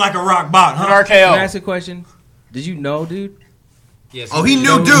was something like a rock bottom. Huh? An RKO. Can I ask a question? Did you know, dude? Yes. Oh, he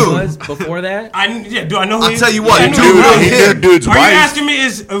knew Who dude. was before that? Do I know who I'll tell you what, I dude knew knew him. him. Dude's Are you wife. asking me,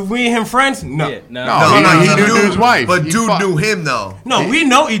 is we and him friends? No. Yeah, no. No, he knew dude's wife. But He dude fuck- knew him though. No, we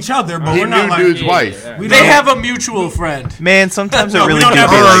know each other, but He we're not knew like dude's wife. We They don't- have a mutual friend. Man, sometimes No, it we really don't can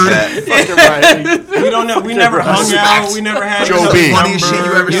be have- like that. We don't know. We never hung out. We never had Joe each B. other's Funniest shit you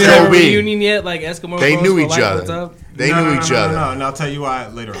ever number. You said. have a Joe B. reunion yet? Like Eskimo They Bros knew for each life? other. What's up? They knew each other. No, and I'll tell you why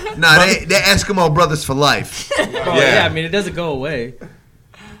later. Nah, they're Eskimo brothers for life. Oh, yeah, I mean, it doesn't go away.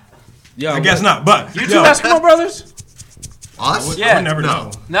 Yo, I guess not, but You two Eskimo brothers? Us? Yeah. I would never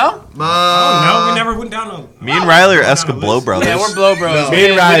know. No? No, we never went down a. Me and Riley are Eskimo brothers. Yeah, we're blow bros. Me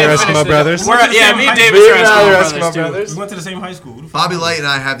and Riley are Eskimo Eskimo brothers. Yeah, me and David Me are and Riley are Eskimo Eskimo brothers, too. brothers. We went to the same high school. Bobby Light and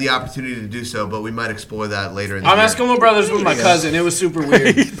I have the opportunity to do so, but we might explore that later in the I'm year. Eskimo brothers with my cousin. It was super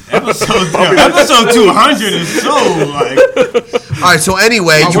weird. Episode 200 is so like. All right, so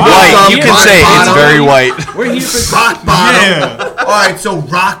anyway, you White. You can rock say it's bottom. very white. We're here for Rock bottom. Yeah. All right, so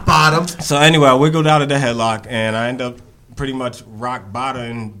rock bottom. So anyway, I wiggled out of the headlock and I end up pretty much rock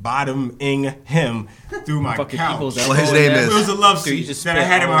bottoming him through my fucking couch. people's Well, his name It was is. a love Dude, you seat just that I spit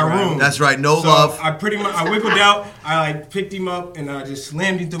had in all my around. room. That's right, no So love. I wiggled out. I like picked him up and I just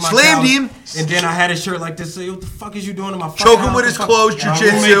slammed him through my Slammed couch. him? And then I had his shirt like this. So what the fuck is you doing in my fucking Choke him house? with The his fuck? clothes, And my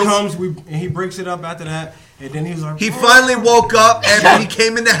jujitsu. roommate comes, and he breaks it up after that. And then he was like, He finally woke up and he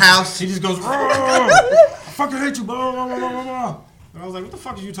came in the house. He just goes, I fucking hate you, blah, blah, blah, blah, blah. And I was like, what the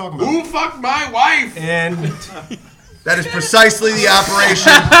fuck are you talking about? Who fucked my wife? And That is precisely the operation.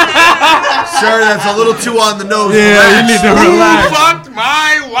 Sir, that's a little too on the nose. Yeah, you need to Who relax. fucked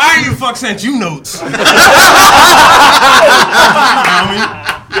my wife? Who the fuck sent you notes?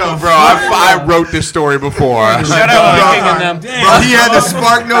 Yo, bro, I wrote this story before. Shut up, Viking and them. Bro, he had the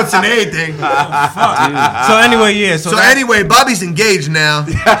spark notes and everything. So anyway, yeah. So anyway, Bobby's engaged now.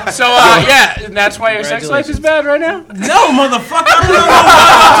 So, yeah, and that's why your sex life is bad right now? No, motherfucker.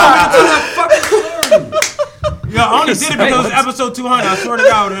 Yo, I only did it because it was episode 200. I swear to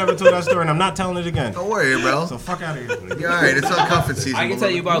God, I never told that story, and I'm not telling it again. Don't worry, bro. So fuck out of here. You're all right. It's on cuffing season. I can tell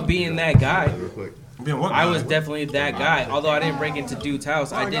you about being that guy. Being what I guy? was definitely that guy. Although I didn't break into dude's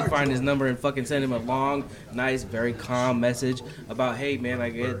house, I did find his number and fucking send him a long, nice, very calm message about, hey man, I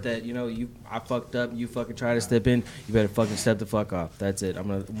get that, you know, I fucked up, you fucking try to step in, you better fucking step the fuck off. That's it.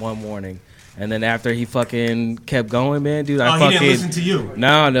 One warning. And then after he fucking kept going, man, dude, I he fucking didn't listen to you.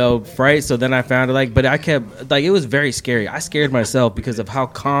 No, right? So then I found it but I kept it was very scary. I scared myself because of how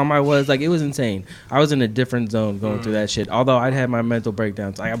calm I was. It was insane. I was in a different zone going through that shit. Although I'd had my mental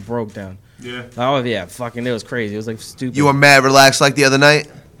breakdowns, I broke down. Yeah. Oh yeah, fucking it was crazy. It was like stupid. You were mad relaxed like the other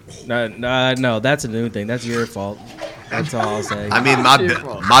night? No, that's a new thing. That's your fault. That's all I'll say. I mean,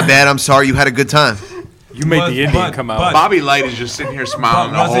 my bad. I'm sorry you had a good time. You made the Indian come out. Bobby Light is just sitting here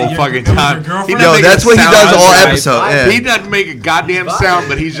smiling the was it whole your- fucking it was your time. girlfriend? doesn't Yo, make that's a what he sound. does all Right. episode. Yeah. He doesn't make a goddamn sound,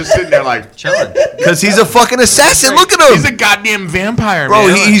 but he's just sitting there like Chilling. Because he's a fucking assassin. Look at he's a him. goddamn vampire, Bro,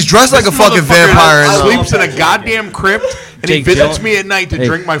 man. he's dressed like This a fucking motherfucker vampire. Sleeps in a goddamn crypt, and he Jake visits Gyllenhaal- me at night to Hey.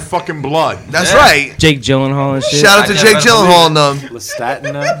 drink my fucking blood. That's right. Jake Gyllenhaal and shit. Shout out to Jake Gyllenhaal and them. Lestat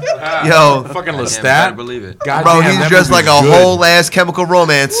and them. Yo, Fucking Better Lestat. believe it. Goddamn, bro, he's that dressed like movie's a good. whole ass Chemical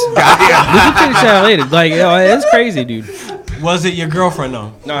Romance. We can finish that later. It's crazy, dude. Was it your girlfriend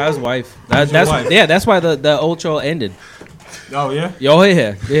though? No, that was wife. your That's wife. yeah. That's why the ultra ended. Oh yeah.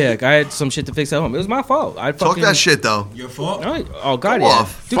 Yeah. I had some shit to fix at home. It was my fault. I Talk fucking that shit though. Your fault. Oh god, Go yeah.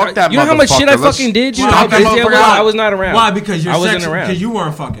 off. Dude, Fuck that you know how much shit I motherfucker. Let's fucking did? You know stop how that busy I was? motherfucker out. I was not around. Why? Because I wasn't around. Because you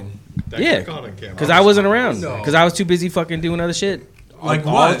weren't fucking. Yeah. Because I wasn't around. Because I was too busy fucking doing other shit. Like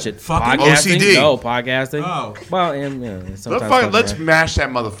All what? shit. Fucking Podcasting? OCD. No, podcasting. Oh. Well, and yeah, sometimes. Let's fucking mash that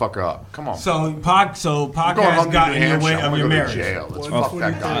motherfucker up. Come on. So I'm going home podcast to got New in your Hampshire. way I'm of gonna your go to marriage. jail. Let's fuck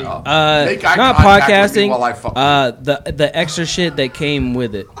that guy up. Make eye not contact with me podcasting. while I fuck The extra shit that came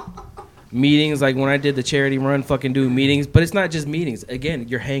with it. Meetings, like when I did the charity run, fucking do meetings, but it's not just meetings. Again,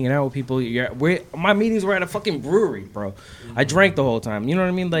 you're hanging out with people. My meetings were at a fucking brewery, bro. I drank the whole time. You know what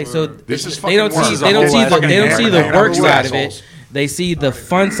I mean? Like, so This is they don't fucking see work. they don't see Fucking they don't see the hanging out work with side of assholes. it. They see the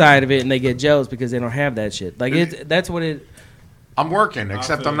fun side of it, and they get jealous because they don't have that shit. Like that's what it. I'm working,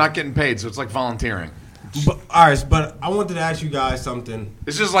 except I'm not getting paid, so it's like volunteering. But, all right, but I wanted to ask you guys something.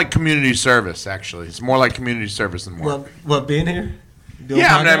 This is like community service, actually. It's more like community service than work. What being here? Doing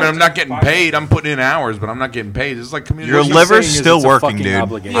Yeah, podcasts? I'm not getting paid. I'm putting in hours, but I'm not getting paid. This is like community. Your service. liver's still working, dude.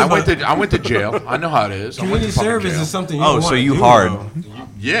 I went to jail. I know how it is. I went Community to fucking service jail. is something you Oh, don't so wanna you do, hard. though.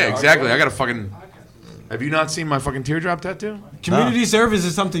 Yeah, exactly. I got a fucking. Have you not seen my fucking teardrop tattoo? Community service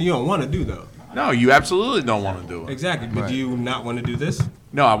is something you don't want to do, though. No, you absolutely don't want to do it. Exactly. But do you not want to do this?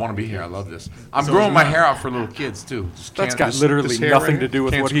 No, I want to be here. I love this. I'm growing my hair out for little kids too. That's got literally nothing to do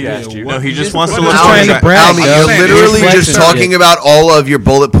with what he asked you. No, he just wants to Almy, look Almy, you're literally just talking about all of your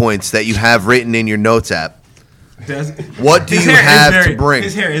bullet points that you have written in your notes app. What do you have to bring?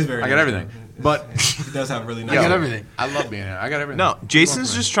 His hair is very. I got everything. But he does have really nice. I got everything. I love being here. I got everything. No,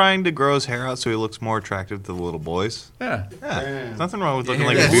 Jason's just trying to grow his hair out so he looks more attractive to the little boys. Yeah. There's nothing wrong with looking Yeah,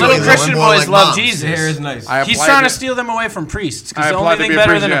 like yeah. a beautiful Little Christian woman. boys love Jesus. Hair is nice. He's trying to steal them away from priests because the only thing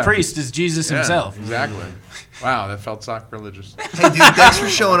better than a priest is Jesus himself. Exactly. Wow, that felt sacrilegious. Hey, dude, thanks for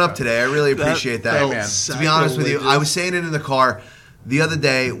showing up today. I really appreciate that. Hey, man. To be honest with you, I was saying it in the car the other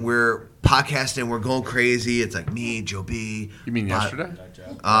day. We're podcasting. We're going crazy. It's like me, Joe B. You mean yesterday?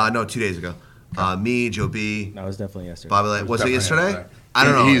 No, 2 days ago. Me, Joe B. No, it was definitely yesterday. Bobby Light. Was it Definitely yesterday? I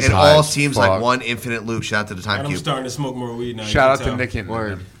don't know. He's It high all as seems fuck. like one infinite loop. Shout out to the Time And I'm Cube. starting to smoke more weed now. Shout out you to can Nick tell.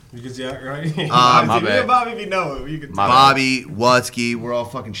 Hinton. You can see that, right? My Me bad. and Bobby, we know it. You can Bobby, Wutsky, we're all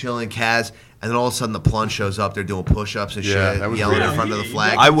fucking chilling, Kaz, and then all of a sudden the plunge shows up. They're doing push-ups and Yeah, shit, that was yelling weird. in front of the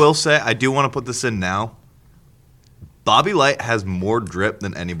flag. I will say, I do want to put this in now. Bobby Light has more drip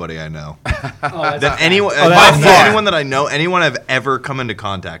than anybody I know. Than anyone, by far, anyone that I know, anyone I've ever come into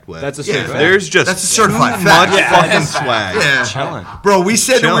contact with. That's a straight fact. There's just That's a certified too fact. much Yeah. fucking swag. Yeah. Chilling. Bro, we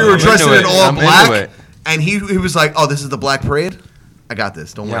said that we Chilling. were I'm dressing into in it. all I'm into black, it. and he was like, "Oh, this is the black parade. I got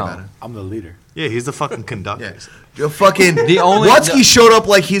this. Don't worry Yo, about it." I'm the leader. Yeah, he's the fucking conductor. Yo, fucking Wutsky showed up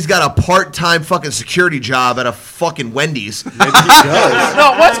like he's got a part-time fucking security job at a fucking Wendy's. No,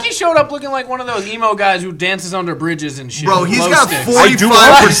 Wutsky showed up looking like one of those emo guys who dances under bridges and shit. Bro, with he's glow got sticks.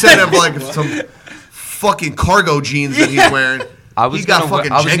 45% of like some fucking cargo jeans that he's wearing. He's got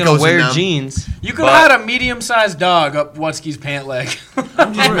fucking Jenkos in them. jeans. You could have had a medium-sized dog up Wutsky's pant leg.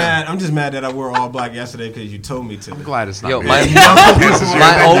 I'm just mad. I'm just mad that I wore all black yesterday because you told me to. I'm glad it's not. Yo, me.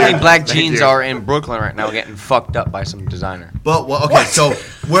 my only black Thank jeans you. are in Brooklyn right now, getting fucked up by some designer. But well, okay, so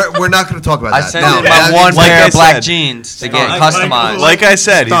we're not going to talk about I that. sent Now, in my that- one like pair I of black said. jeans to get customized. Like I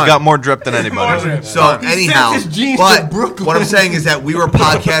said, he's Stunt. got more drip than anybody. So anyhow, his jeans but to Brooklyn. what I'm saying is that we were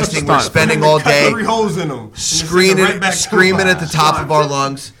podcasting, we're spending all day Cut 3 holes in them. screaming, Right back to screaming them. at the top of our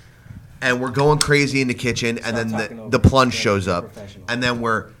lungs, and we're going crazy in the kitchen, and then the plunge shows up, and then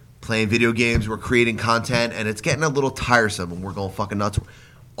we're playing video games, we're creating content, and it's getting a little tiresome, and we're going fucking nuts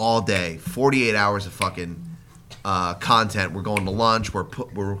all day, 48 hours of fucking content. We're going to lunch, we're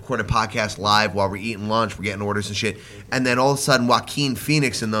recording podcasts live while we're eating lunch, we're getting orders and shit, and then all of a sudden Joaquin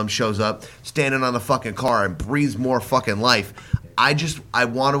Phoenix and them shows up, standing on the fucking car and breathes more fucking life. I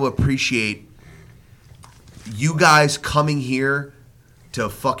want to appreciate you guys coming here to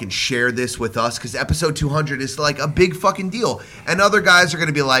fucking share this with us, because episode 200 is like a big fucking deal. And other guys are going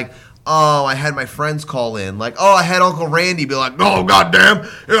to be like, oh, I had my friends call in. Like, oh, I had Uncle Randy be like, oh, goddamn.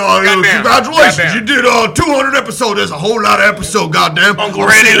 Congratulations. You did 200 episodes. There's a whole lot of episode, goddamn. Uncle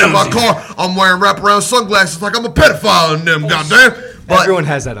Randy in my car. I'm wearing wraparound sunglasses like I'm a pedophile in them, goddamn. But, Everyone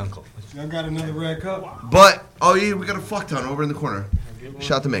has that uncle. I got another red cup. but, oh, yeah, we got a fuck ton over in the corner.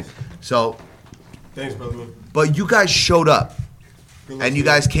 Shout out to Ming. So, Thanks, brother. but you guys showed up. And you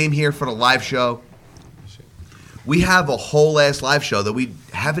guys came here for the live show. We have a whole ass live show that we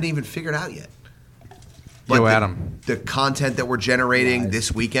haven't even figured out yet. Yo, Adam. The content that we're generating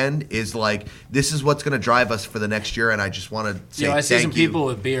this weekend is like, this is what's going to drive us for the next year. And I just want to say Yo, I see thank some you. people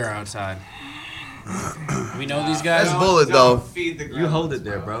with beer outside. We know these guys. That's bullet though. You hold it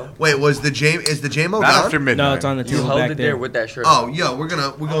there, bro. Wait, is the JMO Not gone? after midnight. No, it's on the table You hold back it there. there with that shirt. Oh, yo, we're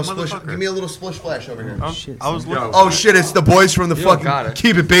gonna splish. Give me a little splish splash over here. Shit, I was looking. Oh shit, it's the boys from the got fucking it.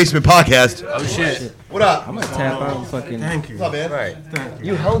 Keep It Basement podcast. Oh shit. What up? I'm gonna tap out and fucking. Thank you. What's up, man? Right.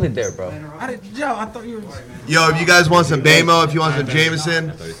 You held it there, bro. I thought you were. Yo, if you guys want some Bamo, if you want some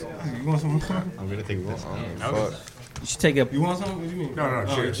Jameson, You want some more? I'm gonna take this. You should take a. You want some? What do you mean? No,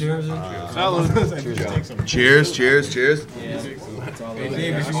 cheers. cheers, cheers, cheers.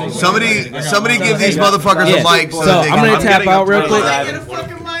 Somebody give these motherfuckers a mic so, So that they I'm can. gonna tap out real quick.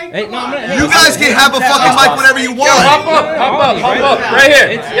 Hey, no, I'm gonna, You guys can have a fucking mic whenever you want. Hop up, right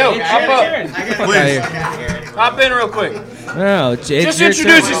here. Yo, hop up. Please. Hop in real quick. No, it's Just your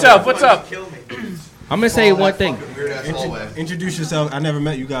introduce turn. yourself. What's up? I'm gonna say one thing. Introduce yourself. I never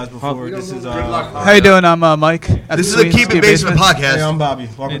met you guys before. This is How you doing? I'm Mike. at This the is a Sweet Keep It Basement Hey, podcast. I'm Bobby.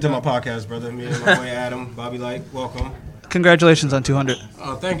 Welcome to my podcast, brother. Me and my boy Adam, Bobby Light. Welcome. Congratulations on 200.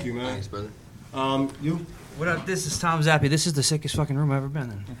 Oh, thank you, man. Thanks, brother. You? What up? This is Tom Zappi. This is the sickest fucking room I've ever been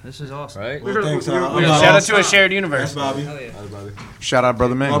in. This is awesome. Right? Well, thanks. Shout out to a shared universe. That's Bobby. Shout out,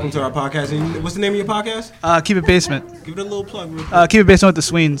 brother man. Welcome to our podcast. And what's the name of your podcast? Keep It Basement. Give it a little plug. Real quick. Keep It Basement with the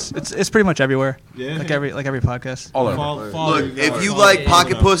Sweens. It's pretty much everywhere. Yeah. Like every podcast. All over. Look, if you like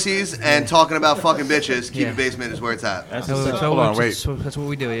pocket pussies and talking about fucking bitches, Keep It Basement is where it's at. That's what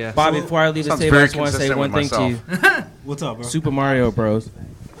we do, yeah. Bobby, before I leave the Sounds table, I very just want to say consistent one with thing to you. What's up, bro? Super Mario Bros.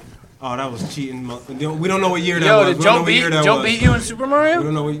 Oh, that was cheating. We don't know what year that Yo, was. did We don't know Joe what year that Joe was. beat you in Super Mario? We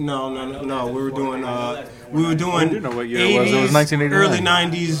don't know. No. We were doing. We do know what year 80s, it was. It was 1989. early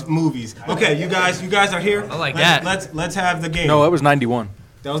 90s movies. Okay, you guys are here. I like that. Let's have the game. No, it was 91.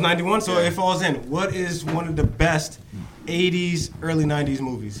 That was 91, so it falls in. What is one of the best 80s, early 90s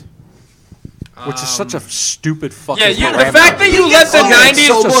movies? Which is such a stupid fucking. Yeah, the fact that you let the 90s,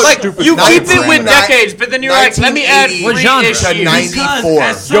 like, you keep it with decades, but then you're like, let me add What genre? 94.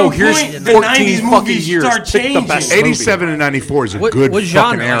 Yo, here's 14 fucking years. Pick the best 87 and 94 is a good what fucking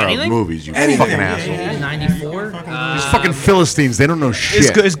genre? era Anything? of movies, you Anything. fucking asshole. 94? These fucking Philistines, they don't know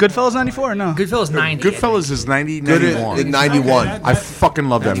shit. Is Goodfellas 94 or no? Goodfellas 90. Goodfellas is 90, Good 91. in 91. I fucking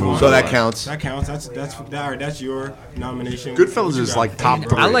love that movie. So that counts. That counts. That's your nomination. Goodfellas is like top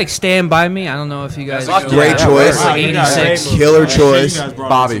 3. I like Stand By Me. I don't know if you guys. Great choice. Like 86. Killer choice.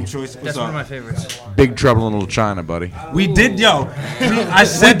 Bobby. That's one of my favorites. Big Trouble in Little China, buddy. We did, yo. I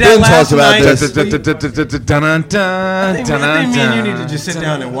said We that been last talked about night. this. I think me and you need to just sit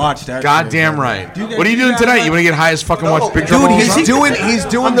down and watch that. Goddamn right. What are you doing tonight? You want to get high as fucking watch Big Trouble Dude, in Little China? he's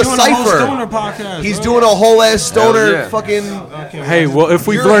doing I'm the doing a whole stoner cipher. podcast. He's doing a whole ass stoner yeah. fucking. Hey, well, if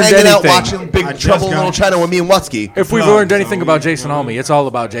we've You're learned hanging out anything, watching Big Trouble in Little China with me and Wutsky. if we've learned anything about Jason Alme, it's all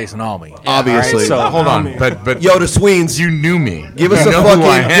about Jason Alme. Obviously. So Hold on, but Yo, the Sweens, you knew me. give us You a know who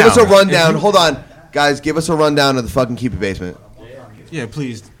I fucking, give us a am. rundown. Hold on, guys, give us a rundown of the fucking Keep It Basement. Yeah,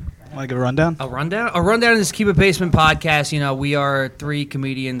 please. Want to give a rundown? A rundown of this Keep It Basement podcast. You know, we are 3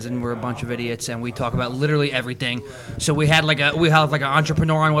 comedians and we're a bunch of idiots and we talk about literally everything. So we had like an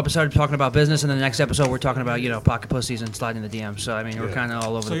entrepreneur on one episode talking about business, and then the next episode we're talking about pocket pussies and sliding the DMs. So I mean, we're kind of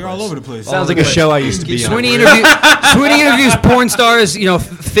all over. So the you're place. all over the place. Sounds like a show I used to be on. Sweeney interviews porn stars.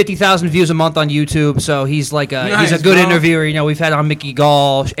 50,000 views a month on YouTube. So he's like he's a good interviewer. You know, we've had on Mickey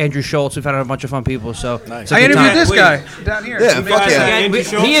Gall, Andrew Schultz. We've had on a bunch of fun people. So I interviewed this guy down here. Yeah, fuck yeah.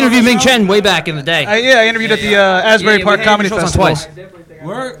 he interviewed Ming Chen way back in the day. I interviewed at the Asbury Park Comedy Festival. Twice.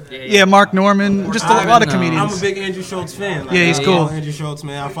 Word? Yeah, Mark Norman, just a lot of comedians. I'm a big Andrew Schultz fan. Yeah, he's cool. Andrew Schultz,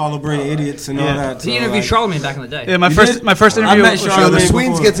 man. I follow Brilliant Idiots and all that. He interviewed Charlemagne back in the day. Yeah, my first interview. I met was Yo, the Charlemagne Sweens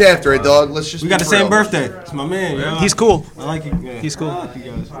before. gets after it, dog. Let's just. We got be the same real. birthday. It's my man. Yo. He's cool. I like it. Yeah. He's cool. I like you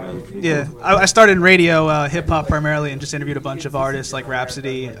guys. Yeah, I started in radio, hip hop primarily, and just interviewed a bunch of artists like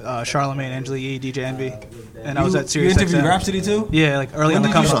Rhapsody, Charlemagne, Angela Yee, DJ Envy, and I was at Sirius You interviewed XM. Rhapsody too? Yeah, like early on the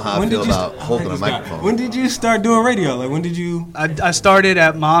You know come how I When feel did you about holding a microphone. When did you start doing radio? Like when did you? I started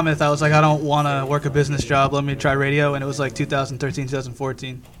at Monmouth. I was like, I don't want to work a business job. Let me try radio, and it was like 2013,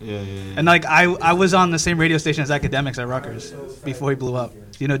 2014. Yeah. And like I was on the same radio station as Academics at Rutgers before he blew up. Do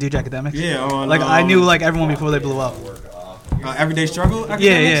you know DJ Academics? Yeah. Like I knew like everyone before they blew up. Everyday Struggle.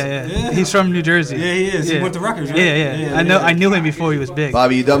 Yeah. He's from New Jersey. Yeah, he is. He went to Rutgers, right? Yeah. I knew him before he was big.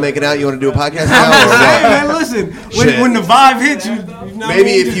 Bobby, you done making out? You want to do a podcast now? Or what? Hey, man, listen. When the vibe hits you,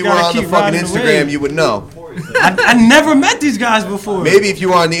 Maybe if you were on the fucking Instagram, you would know. I never met these guys before. Maybe if you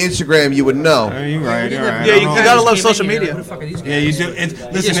were on the Instagram, you would know. You're right. Yeah, you gotta love social media. Yeah, you do.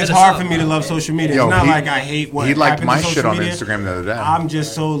 Listen, it's hard for me to love social media. Yo, it's not he- like I hate what he liked happens my social shit on media. Instagram the other day. I'm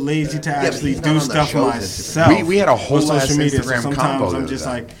just so lazy to actually he's not do on the stuff shows. myself. We had a whole on ass social media. Instagram so combo sometimes the I'm other just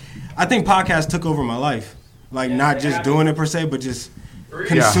day. like, I think podcasts took over my life. Like not just doing it per se, but just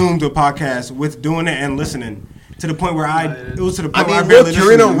consumed a podcast with doing it and listening. To the point where it was to the point where I barely look,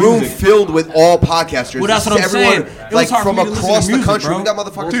 you're in a listened to room music. filled with all podcasters. Well, that's This what is I'm everyone, saying. It was like hard from for me to listen to across the music, country. bro. We got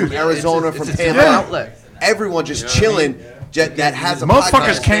motherfuckers Dude, from Arizona, it's from a different Tampa. outlet. Everyone just chilling. That has a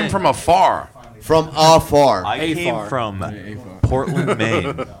Motherfuckers podcast. came from afar. From afar. I came from Portland,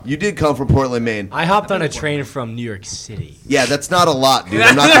 Maine. You did come from Portland, Maine. I hopped on a train from New York City. Yeah, that's not a lot, dude.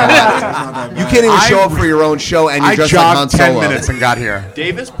 I'm not gonna lie. You can't even show up for your own show, and you're I dressed like Han jogged 10 Solo. minutes and got here.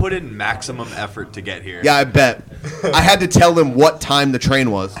 Davis put in maximum effort to get here. Yeah, I bet. I had to tell them what time the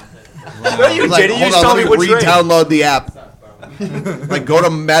train was. No, you Like, didn't. You hold just on, told me let what me train. re-download the app. Like, go to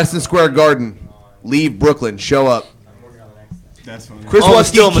Madison Square Garden, leave Brooklyn, show up. That's funny. Chris Oh,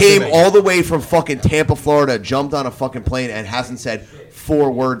 still, Wesky I'm came assuming. all the way from fucking Tampa, Florida, jumped on a fucking plane, and hasn't said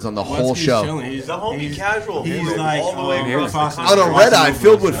 4 words on the whole Wesky's show. chilling. He's The homie casual. He's homie, like all the way Rick across. Fox On a red eye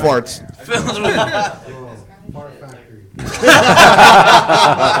filled with farts. But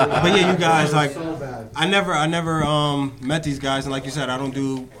yeah, you guys like, I never met these guys, and like you said, I don't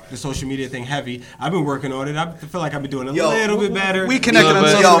do the social media thing heavy. I've been working on it. I feel like I've been doing a little bit better. We connected on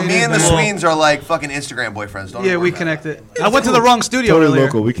social media. Me and the Sweens are like fucking Instagram boyfriends. Don't we connected. I went to the wrong studio totally earlier.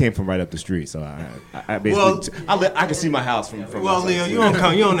 local. We came from right up the street, so I basically I can see my house from. Well, Leo, you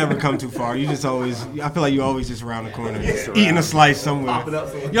don't ever come too far. You just always. I feel like you always just around the corner, eating a slice somewhere.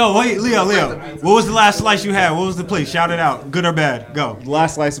 Yo, wait, Leo. What was the last slice you had? What was the place? Shout it out. Good or bad? Go. The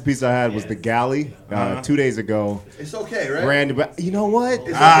last slice of pizza I had was the Galley 2 days ago. It's okay, right? Brand, but you know what?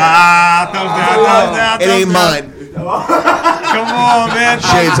 Thumbs down. It ain't mine. Come on, man.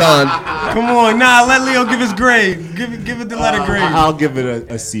 Shades on. Come on, let Leo give his grade. Give it the letter grade. I'll give it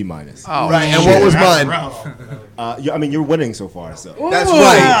a C minus. Oh, right. And what was mine? I mean, you're winning so far. So that's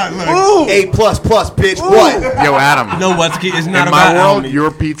right. A++, bitch. What? Yo, Adam. No, Watsky, it's not in about my world. Adam.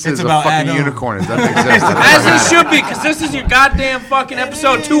 Your pizza It's is a about fucking Adam. unicorn. It doesn't exist. As it should be, because this is your goddamn fucking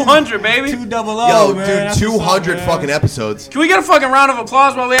episode 200, baby. 200, Yo, man. dude, 200 fucking episodes. Can we get a fucking round of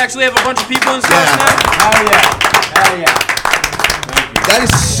applause while we actually have a bunch of people in stuff now? Hell yeah. That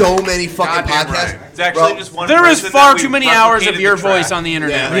is so many fucking podcasts. It's actually just one. There is person far that we too many hours of replicated your the track. voice on the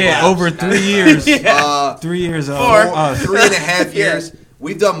internet. Yeah, over 3 years. 3 years. 4. 3.5 years.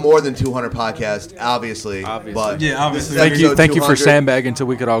 We've done more than 200 podcasts, obviously. But Yeah, obviously. Thank you for 200. sandbagging until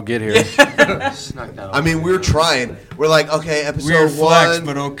we could all get here. I mean, we were trying. We're like, okay, episode Weird flex, 1,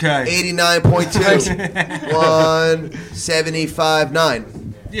 but okay. 89.2, 175.9.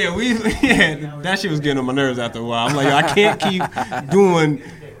 Yeah, that shit was getting on my nerves after a while. I'm like, I can't keep doing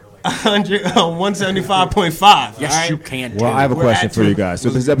 175.5. Yes, right? you can. Well, I have a We're question at for you two. guys. So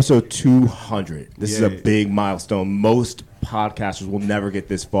this is episode 200. This is a Yeah. big milestone. Most podcasters will never get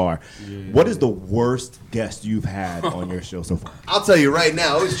this far. What is the worst guest you've had on your show so far? I'll tell you right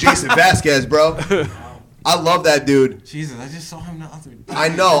now, it was Jason Vasquez, bro. I love that dude. Jesus, I just saw him the other day. I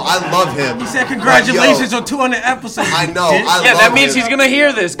know, I love him. He said congratulations on 200 episodes. I know, Bitch. I love Yeah, that means him. he's gonna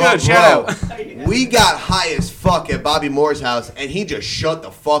hear this. But Good, shout out. we got high as fuck at Bobby Moore's house, and he just shut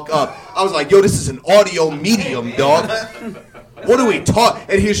the fuck up. I was like, yo, this is an audio medium, dog. What do we talk?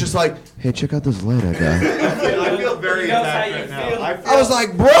 And he was just like, hey, check out this light I got. I feel very attacked right now. I was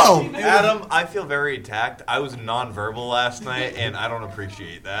like, bro. Adam, I feel very attacked. I was nonverbal last night, and I don't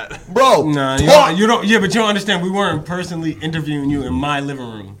appreciate that. Bro, Nah, you don't. Yeah, but you don't understand. We weren't personally interviewing you in my living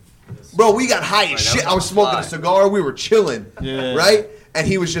room. Bro, we got high as shit. I was smoking a cigar. We were chilling. Yeah. Right? And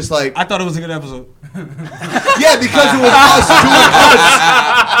he was just like, I thought it was a good episode. yeah, because it was us doing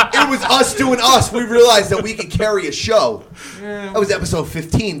us. It was us doing us. We realized that we could carry a show. That was episode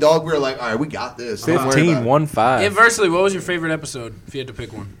 15, dog. We were like, all right, we got this. Don't worry about it. 15. Inversely, what was your favorite episode if you had to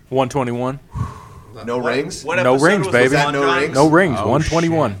pick one? 121. No rings? What No episode rings, was baby. that? No rings? No rings. Oh,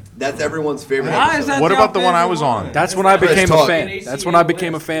 121. That's everyone's favorite Why episode. is that What your about the one I favorite was on? That's when I became a talk. fan. That's when I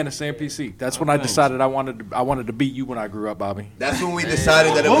became a fan of Sam PC. That's when I decided I wanted to beat you when I grew up, Bobby. That's when we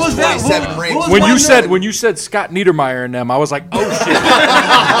decided that it What was was that? 27 What- rings. what was When my you number? when you said Scott Niedermeyer and them, I was like, oh shit,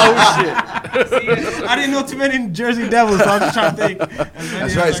 I didn't know too many Jersey Devils, so I'm just trying to think.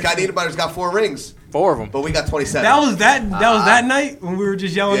 That's right. Scott Niedermeyer's got 4 rings, 4 of them. but we got 27. That was that night when we were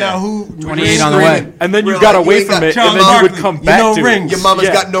just yelling Yeah. out who 28 on the way. And then We're you got like, you away ain't from got it, Charles and then you would Barkley. come You back know to rings. Your mama's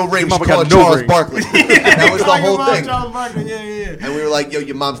Yeah. got no rings. Your She mama called got no Charles rings. Barkley. That was the Talking whole about thing. Charles Barkley, yeah. And we were like, yo,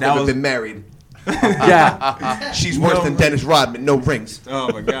 your mom's That never was- been married. Yeah, She's worse than Dennis Rodman. No rings.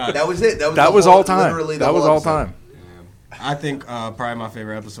 Oh my God. That was it. that the was whole- all time. literally the That was whole all episode. time. I think probably my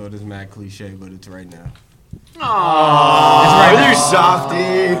favorite episode is mad cliche, but it's right now. You softy.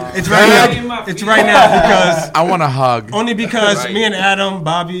 It's right now. It's right now because I want a hug. only because me and Adam,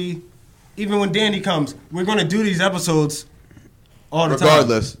 Bobby, even when Danny comes, we're gonna do these episodes all the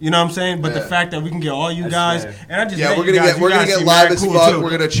Regardless. time. You know what I'm saying? But the Yeah. fact that we can get all you guys, and I just Yeah, met we're you gonna guys, get you we're gonna guys get seem live mad as cool, fuck. too. We're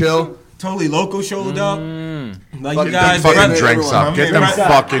gonna chill. Totally local showed up. Like Fucking you guys, big Fucking Right. drinks up. Get them Right.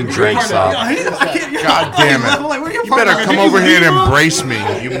 fucking drinks up. God damn it. You better come over here and embrace me, you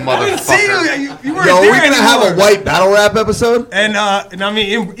See you. motherfucker. You weren't Yo, there we're gonna anymore. have a white battle rap episode. And I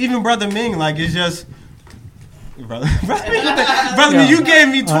mean, even Brother Ming, like it's just. Brother Ming, you gave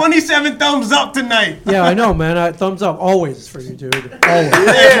me 27 thumbs up tonight. Yeah, I know, man. Thumbs up always for you, dude. Always.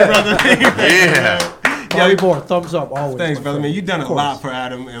 Thank you, Brother Ming. Yeah. Bobby Moore, thumbs up always. Thanks, my brother. friend. Man, you've done a Of course. lot for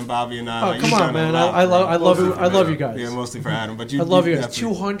Adam and Bobby and I. Oh, Like, come you've on, done a man. lot I love Mostly you. for I love Adam. you guys. Yeah, mostly for Adam, but you. I love you guys.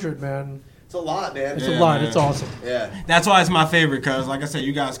 definitely- 200, man. It's a lot, man. It's Yeah, a lot. man. It's awesome. Yeah. That's why it's my favorite, cause like I said,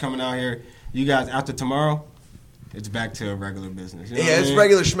 you guys coming out here, you guys after tomorrow, it's back to regular business. You know what Yeah, I it's mean?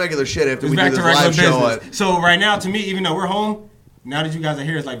 regular schmegular shit after It's we back do to this regular live show. business. So right now, to me, even though we're home, now that you guys are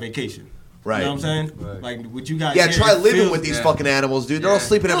here, it's like vacation. Right. You know what I'm saying? Like what you got. Yeah, here, try it living feels- with these fucking animals, dude. They're all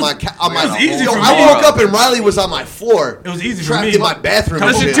sleeping on my on my. It was easy Yo, for I me. woke up and Riley was on my floor. It was easy for trapped me. in my bathroom.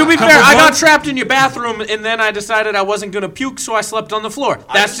 and Listen, shit. to be fair, I got trapped in your bathroom, and then I decided I wasn't gonna puke, so I slept on the floor.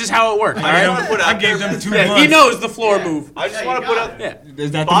 That's just how it worked. All right. I gave them 2 Yeah, months. he knows the floor move. I just want to put up. Yeah. Is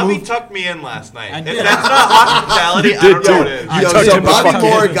that the Bobby move? tucked me in last night. If did. that's not hospitality, I don't know what it is. Yo, so Bobby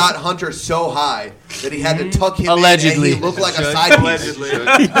Moore got Hunter so high that he had to tuck him Allegedly. in, and he looked like a side piece.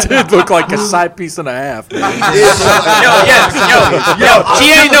 He did look like a side piece and a half. Yo,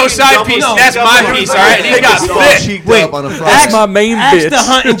 she ain't no side piece. That's my piece, all right? And he got fit. Wait, That's my main ask bitch. the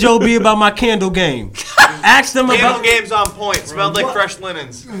Hunt and Joe B about my candle game. Ask them Candle about game's on point. Smelled like fresh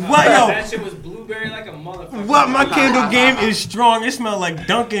linens. what, yo. That shit was blueberry like a motherfucker. What my candle game is strong. It smell like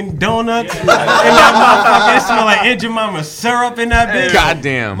Dunkin' Donuts. And that motherfucker, it smell like Aunt Jemima syrup in that bitch.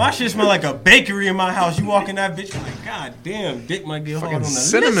 Goddamn. My shit smell like a bakery in my house. You walk in that bitch, you're like, God damn, dick might get hard on the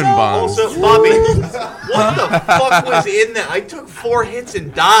cinnamon lizzo. buns. Also, Bobby, what the fuck was in that? I took 4 hits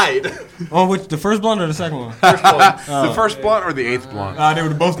and died. On which, the first blunt or the second one? The first blunt or the 8th blunt? They were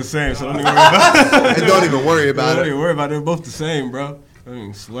both the same, so don't even worry about it. And don't even worry about Don't it. even worry about it. They're both the same, bro. Don't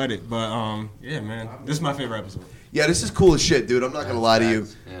even sweat it. But yeah, man, this is my favorite episode. Yeah, this is cool as shit, dude. I'm not gonna lie to you.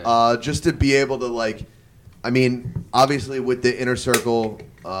 Just to be able to like, I mean, obviously with the Inner Circle,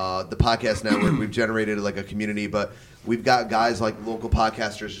 the podcast network, we've generated like a community, but we've got guys like local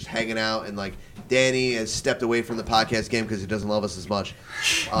podcasters just hanging out, and like Danny has stepped away from the podcast game because he doesn't love us as much.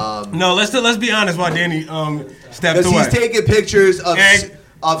 No, let's be honest. Why Danny stepped Because away? he's taking pictures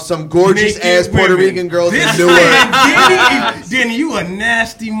of some gorgeous Naked ass Puerto women. Rican girls in This Newark. man, Danny, you a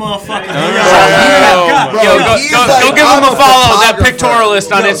nasty motherfucker. Go give him a follow. That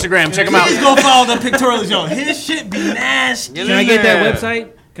pictorialist on Instagram. Check him out. Please go follow the pictorialist. Yo, his shit be nasty. Can I get that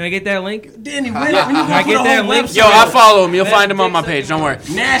website? Can I get that link? Danny, when you Can I go get for the that whole link? website? Yo, I follow him. You'll find him on my page. Don't worry.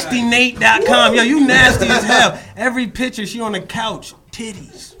 NastyNate.com. Yo, you nasty as hell. Every picture, she on the couch.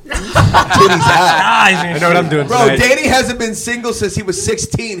 Titties. Titties out. Eyes and I know what I'm doing Bro, tonight. Danny hasn't been single since he was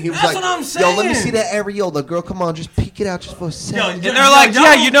 16. He was That's like, what I'm yo, let me saying. see that areola, girl. Come on, just peek it out just for a second. And they're like,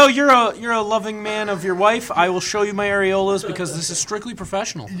 yeah, you know, you're a loving man of your wife. I will show you my areolas because this is strictly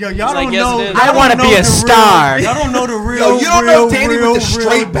professional. Yo, He's y'all like, don't yes, know. it is. I wanna be a star. Y'all don't know the real. Yo, you don't know Danny with the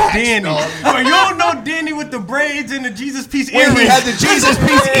straight backs, Danny. dog. Yo, you don't know Danny with the braids and the Jesus piece When earrings. he had the Jesus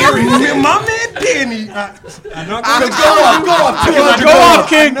piece earrings. My man Danny. I know. Go off,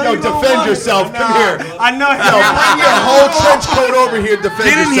 King. Yo, defend yourself. Come here. I know. Yo, bring your whole trench coat over here. Defend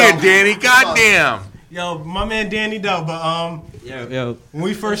Get in yourself. here, Danny. Goddamn. Yo, my man Danny though, but Yo. when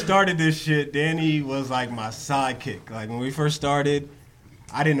we first started this shit, Danny was like my sidekick. Like when we first started,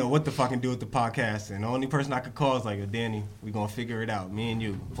 I didn't know what the fucking do with the podcast, and the only person I could call is like, "Yo, Danny, we gonna figure it out. Me and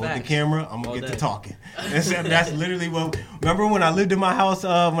you. Hold the Facts. camera. I'm gonna All get to day. talking." That's literally what. Remember when I lived in my house?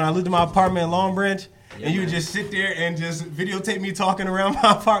 When I lived in my apartment in Long Branch. And you would just sit there and just videotape me talking around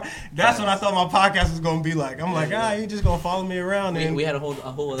my apartment. That's what I thought my podcast was gonna be like. I'm like, you just gonna follow me around. And We had a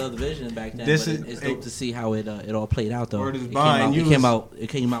whole other vision back then. This But is- it's dope to see how it all played out though. Word is It bond.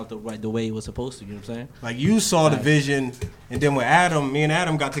 came out the way it was supposed to. You know what I'm saying? like you saw the vision, and then with Adam, me and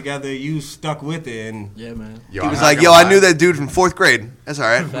Adam got together. You stuck with it, and Yeah, man. He was like, yo, I knew that dude from 4th grade. That's all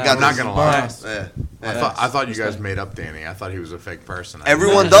right. We got I'm not this. gonna lie. Yeah. I thought you guys made up Danny. I thought he was a fake person.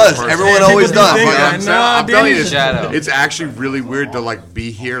 Everyone does. Everyone always does. I'm telling you, Danny's shadow. it's actually really weird to like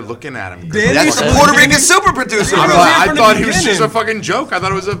be here looking at him. That's the Puerto Rican super producer. I bro. thought he was just a fucking joke. I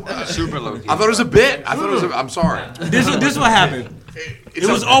thought it was a super low. I thought it was a bit. I thought it was. I'm sorry. this is what happened. It's It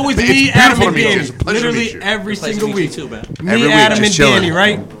was a- always it's me, beautiful Adam, to and meet you. Danny. It's a pleasure to meet Literally you. every Pleasure single to meet week. you too, man. Me, Every week, Adam, just and chilling. Danny,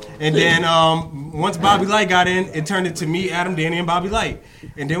 right? And then once Bobby Light got in, it turned into me, Adam, Danny, and Bobby Light.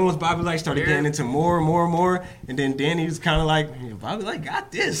 And then once Bobby Light started getting into more and more and more, and then Danny was kind of like, yeah, Bobby Light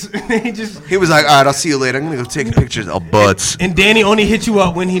got this. He was like, all right, I'll see you later. I'm going to go take pictures of butts. And Danny only hit you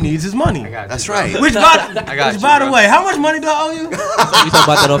up when he needs his money. That's right. Which, by the way, how much money do I owe you? We talk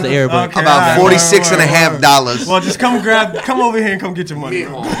about that off the air, bro. Okay, About all right, $46.50. Well, just come over here and come get your money.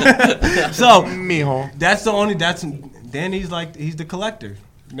 So, Danny's like, he's the collector.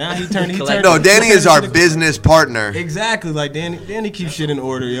 Now he turned. No, Danny is our business partner. Exactly, like Danny keeps shit in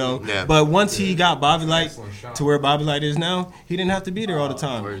order, yo. Yeah. But once he got Bobby Light to where Bobby Light is now, he didn't have to be there all the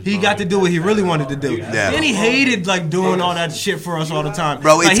time. He got to do what he really wanted to do. Yeah. Danny hated like doing all that shit for us all the time.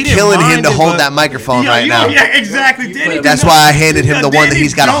 Bro, Like, it's he didn't killing him mind to it, hold but- that microphone right now. Yeah, exactly. Danny did That's not- why I handed him the one that Danny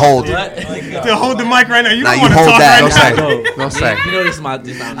he's got to don't- hold. To hold the mic right now. You Now don't you want to hold talk that. right Don't now. say. You know this is my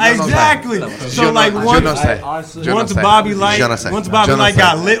Exactly. So like once Bobby Light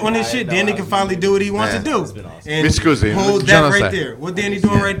got lit on his shit, Danny can finally do what he wants to do. And Mi scusi, hold that John right say. there. What Danny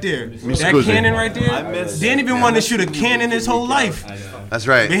doing right there? Mi That scusi. cannon right there. Danny been wanting to shoot a cannon his whole life. That's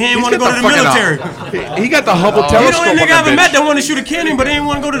right. But he ain't want to go to the military. He got the Hubble You telescope know any on nigga I ever that met bitch. that want to shoot a cannon, but they ain't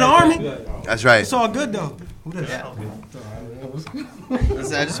want to go to the army? That's right. It's all good though. Who does that?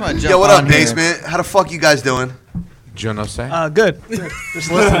 Listen, I just want to jump Yo, what up, on here. Basement? How the fuck you guys doing? Je ne sais. Good. Just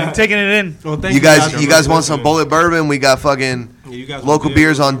listening, taking it in. Well, thank You guys want some bullet bourbon? We got fucking you guys local want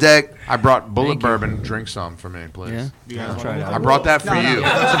beers on deck. I brought bullet bourbon. Drink some for me, please. Yeah? Try it out. I brought that for you.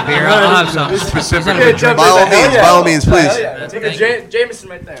 Some beer. I'll have some. Specifically. By all means, please. Jameson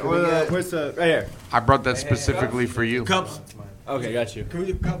right there. Where's the right here? I brought that specifically for you. Cups. Okay, got you. Can we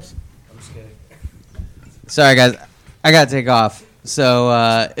get cups? Sorry, guys. I got to take off.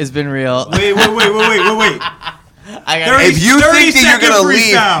 So it's been real. Wait. I gotta, If you think that you're gonna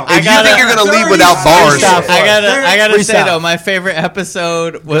leave, if you think you're gonna leave without bars, I gotta say Freestyle. though, my favorite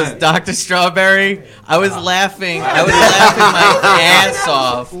episode was Dr. Strawberry. I was laughing my ass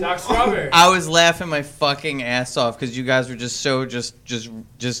off. Dr. Strawberry. I was laughing my fucking ass off because you guys were just so just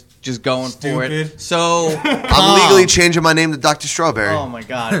going for it. So I'm legally changing my name to Dr. Strawberry. Oh my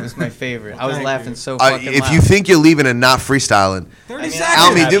god, it was my favorite. I was laughing so fucking If loud. you think you're leaving and not freestyling, 30 seconds.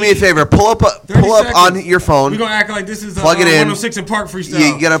 Almy, do me a favor. Pull up on your phone. We're gonna act like this is Plug it in. 106 and Park freestyle.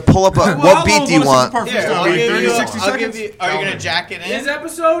 You gotta pull up How what long beat do you 106 want? Park Yeah, freestyle? I'll Like give 30, you- 60 I'll give seconds? you- Are you gonna jack it in? His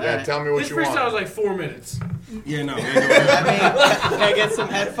episode? Yeah, tell me what His you freestyle want. was like 4 minutes. Yeah, no. I mean, can I get some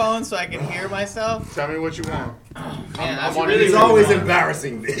headphones so I can hear myself? Tell me what you want. It's always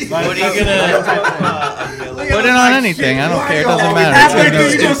embarrassing. What are you gonna put it on anything? I don't care. It doesn't matter. Halfway It's through,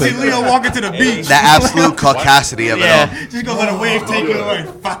 gonna you be gonna see stupid. Leo walking to the beach. The absolute caucasity of it all. Just gonna let a wave take it away.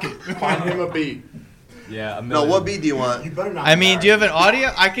 Fuck it. Find him a beat. Yeah. No, what beat do you want? I mean, do you have an audio?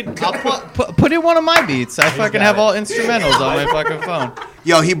 I'll put in one of my beats. I fucking have all instrumentals on my fucking phone.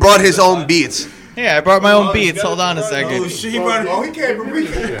 Yo, he brought his own beats. Yeah, I brought my own beats. Hold on a second. Oh shit, he brought it. he can't even reach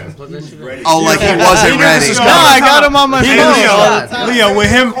Oh, like he wasn't ready. No, I got him on my phone all the time. Leo, with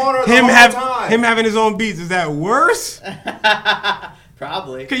him having his own beats, is that worse?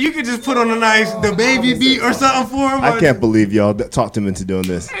 Probably. Cause you could just put on the baby beat or something for him. I can't believe y'all talked him into doing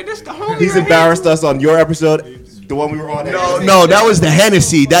this. Hey, this the homie He's right embarrassed us on your episode, the one we were on. No, that was the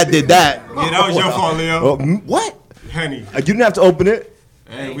Hennessy that did that. here. Yeah, that was your fault, Leo. Oh, what? Honey. You didn't have to open it.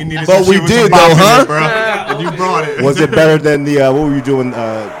 Hey, we needed But some we shit with did some bop though, in it, huh? bro. And you brought it. Was it better than the what were you doing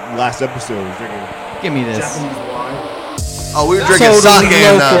last episode? Give me this. Oh, we were drinking Totally sake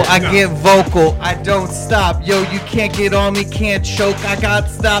and local. I get vocal. I don't stop. Yo, you can't get on me, can't choke. I got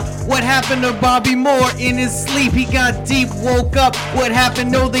stopped. What happened to Bobby Moore in his sleep? He got deep, woke up. What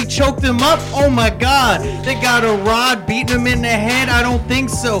happened? No, they choked him up. Oh my God. They got a rod beating him in the head. I don't think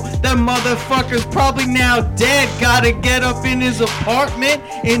so. That motherfucker's probably now dead. Gotta get up in his apartment,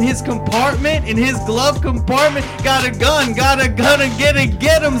 in his compartment, in his glove compartment. Got a gun and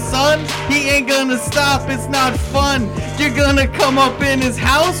get him, son. He ain't gonna stop. It's not fun. You're gonna come up in his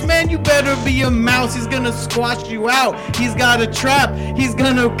house, man. You better be a mouse. He's gonna squash you out. He's got a trap. He's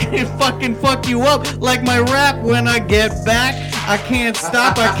gonna fucking fuck you up like my rap when I get back. I can't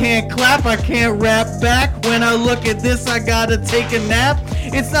stop. I can't clap. I can't rap back. When I look at this, I gotta take a nap.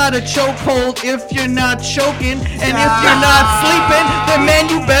 It's not a chokehold if you're not choking, and if you're not sleeping, then man,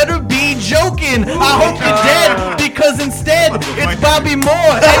 you better be joking. I hope you're dead because instead it's Bobby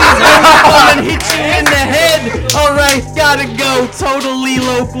Moore, and he's gonna come and hit you in the head. All right, gotta go. Totally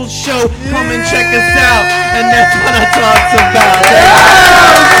local show. Come and check us out, and that's what I talked about.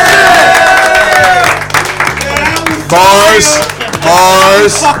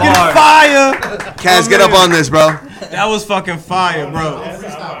 Bars. Fucking fire. Kaz, get up on this, bro. That was fucking fire, bro.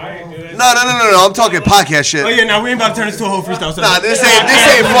 No. I'm talking podcast shit. Oh yeah, now we ain't about to turn this to a whole freestyle. Nah, this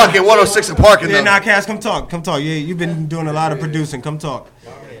ain't fucking 106 and Park. Yeah, nah, Cass, come talk. Yeah, you've been doing a lot of producing. Come talk.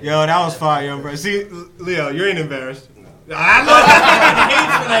 Yo, that was fire, bro. See, Leo, you ain't embarrassed. I know. He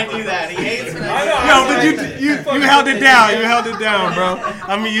hates when I do that. He hates when I do that. Yo, but you held it down. You held it down, bro.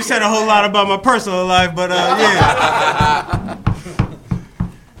 I mean, you said a whole lot about my personal life, but yeah.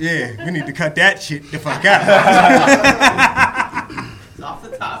 Yeah, we need to cut that shit the fuck out. It's off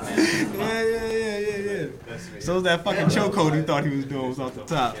the top, man. Yeah. So that fucking chokehold he thought he was doing was off the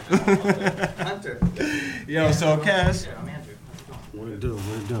top. Hunter. Yo, so Cass. What it do?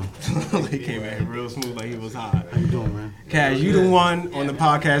 He came in real smooth like he was hot. How you doing, man? Cass, you the one on the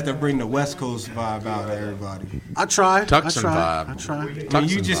podcast that bring the West Coast vibe out to everybody. I try. Tucson vibe. I try. I mean,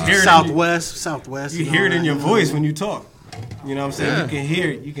 you just hear it. Southwest. You hear it in your voice when you talk. You know what I'm saying? Yeah.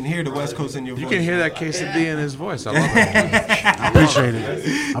 You can hear the West Coast in your voice. You can hear that quesadilla in his voice. I love it. I appreciate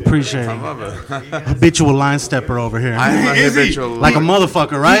it. I appreciate it. I love it. Habitual line stepper over here. I'm a habitual. Like a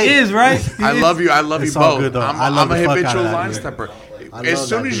motherfucker, right? He is, right? I love you. I love It's you all both. good, though. I'm a the fuck habitual out of that, line dude. stepper. I As love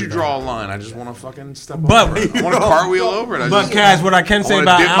soon that as you dude, draw a though. line, I just want to fucking step But- over it. I want to cartwheel over it. But Kaz, what I can say wanna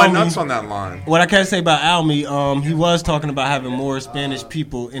about dip my Almy, nuts on that line. What I can say about Almy, he was talking about having more Spanish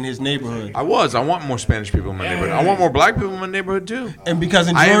people in his neighborhood. I want more Spanish people in my neighborhood. I want more black people in my neighborhood too. And because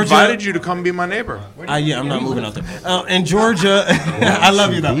in I Georgia, invited you to come be my neighbor. yeah, I'm not moving out there. In Georgia, I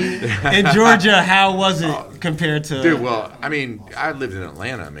love you though. In Georgia, how was it compared to? Dude, well, I mean, I lived in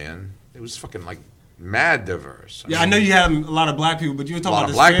Atlanta, man. It was fucking like mad diverse. I know you had a lot of black people, but you were A talking lot about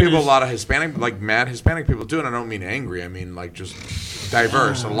of the black Spanish. people, a lot of Hispanic, like mad Hispanic people too. And I don't mean angry. I mean like just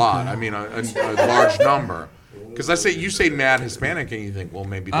diverse. A lot. I mean a large number. Because you say mad Hispanic and you think, well,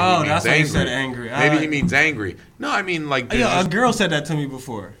 maybe he means that's why angry. you said angry. Maybe he means angry. No, I mean like. Yeah, a girl said that to me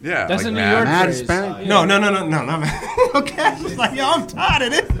before. Yeah, that's like a New mad. York Mad phrase. Hispanic? No, not okay. I was like, yo, I'm tired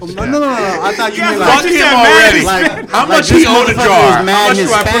of this. No. I thought you meant Fuck like. him already. How much this he owned a motherfucker jar? was mad How much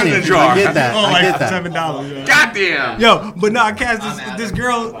do I put in a Hispanic. jar? I get that. Oh, I like get that. $7. Goddamn. Yo, but no, Kaz, this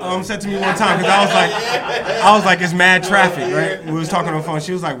girl said to me one time because I was like, it's mad traffic, right? We was talking on the phone.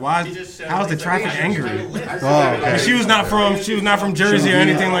 She was like, how's the traffic angry? Oh, okay. And she was not from Jersey or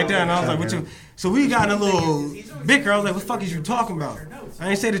anything like that. And I was like, what you? So we got in a little bicker. I was like, what the fuck is you talking about? I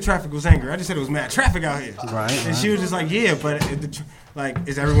didn't say the traffic was angry. I just said it was mad traffic out here. Right. And she was just like, yeah, but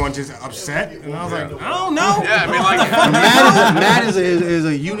is everyone just upset? And I was like, I don't know. Yeah, I mean like. Mad is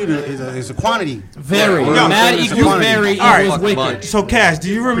a unit. Is a quantity. Very. Yo, Mad it's a equals quantity. very All right. equals wicked. So, Cash, do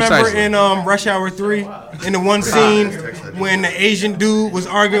you remember Precisely. in Rush Hour 3, in the one scene when the Asian dude was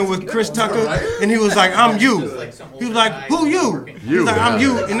arguing with Chris Tucker, and he was like, "I'm you." He was like, "Who you?" He was like, "I'm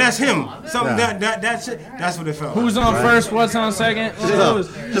you," and that's him. Something that's it. That's what it felt. Who's on first? What's on second?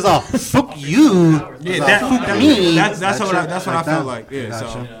 Just all fuck you. Yeah, Fuck me. that's what I that. felt like. Yeah, Gotcha.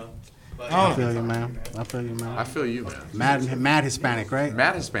 so. I feel you, man. I feel you, man. I feel you, man. Mad Hispanic, right?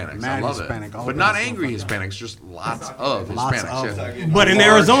 Mad Hispanics. Mad I love Hispanic, it. all But not those angry Hispanics, just lots of Lots Hispanics. of. Yeah. But in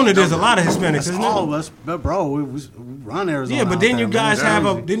Arizona, there's a lot of Hispanics, That's isn't all there? of us, but bro, we run Arizona. Yeah, but out then there, you guys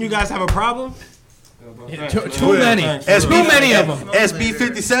man. didn't you guys have a problem? Too many. Too many of them. SB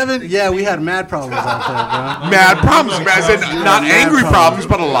 57. Yeah, we had mad problems out there, bro. Mad problems, man. I said not Mad angry problems,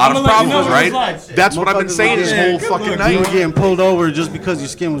 but a lot of I'ma let you know problems, what it's right? like. That's what I've been saying this whole fucking You were night. getting pulled over just because your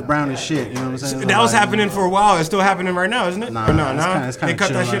skin was brown as shit. You know what I'm saying? That was happening for a while. It's still happening right now, isn't it? Nah, Or no, it's kinda they cut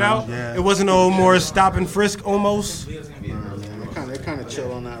chill that shit right out. now. Yeah. It wasn't no more stop and frisk almost. They're kind of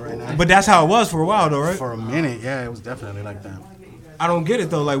chill on that right now. But that's how it was for a while, though, right? For a minute, yeah, it was definitely like that. I don't get it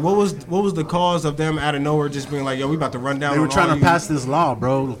though. Like, what was the cause of them out of nowhere just being like, "Yo, we about to run down"? They were on trying all to you- pass this law,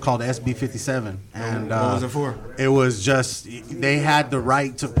 bro, called SB 57. And What was it for? It was just they had the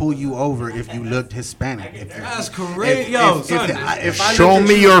right to pull you over if you looked Hispanic. That's correct, yo. son. If I Show looked at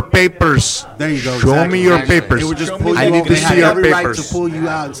me you- your papers. There you go. Show exactly. me your papers. They would just pull I you need over. to They had see your every right papers. to pull you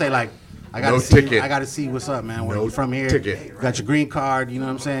out and say like, I gotta No see. ticket. I gotta see what's up, man. Where No you from here? ticket. You got your green card. You know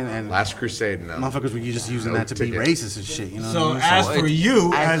what I'm saying? And Last Crusade, no. motherfuckers were just using No that to be ticket. racist and shit. You know. So what I mean? as for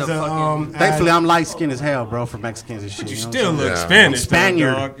you, as a Thankfully, I'm light skinned as hell, bro, for Mexicans and shit. you know what still I'm saying? look Spanish, I'm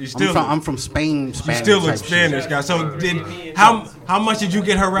Spaniard. dog. You still I'm from Spain. you Spanish still look type Spanish, shit. guys. So how much did you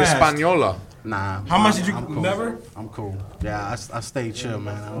get harassed? Hispaniola. Nah. How much did you I'm cool. never? I'm cool. Yeah, I stay chill,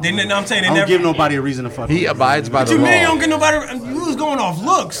 man. They, no, I'm saying they I don't never give nobody a reason to fuck. He with me. abides by What the you mean you law. don't get nobody? You was going off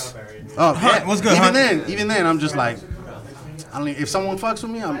looks. Oh, Hunt, yeah. what's good, Even Hunt? then, I'm just like, I don't. If someone fucks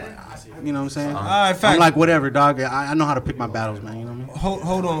with me, you know what I'm saying? fact- I'm like, whatever, dog. I know how to pick my battles, man. You know what I mean?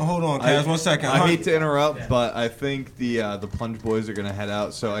 Hold on, Kaz. 1 second. I Hunt. hate to interrupt, but I think the Plunge Boys are gonna head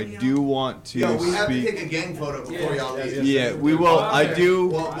out, so I do want to Yo, we have to speak. take a gang photo before y'all leave. Yeah, we will. I do.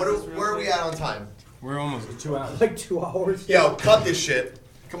 Well, where are we at on time? We're almost 2 hours. Like 2 hours. Yo, cut this shit.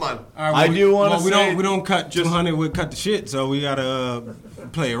 Come on. All I do wanna we say- don't cut 200. We cut the shit, so we gotta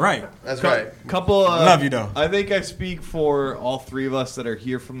play it right. That's right. Couple. Love you though. I think I speak for all three of us that are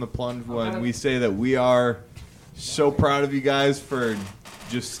here from the Plunge when we say that we are so proud of you guys for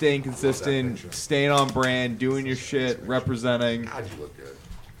just staying consistent, staying on brand, doing your shit, representing. God, you look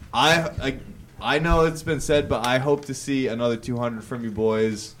good. I know it's been said, but I hope to see another 200 from you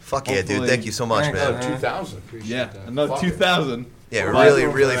boys. Fuck yeah, dude. Hopefully- Thank you so much, man. 2,000. Appreciate Yeah, that. another Fuck it. 2,000. Yeah, we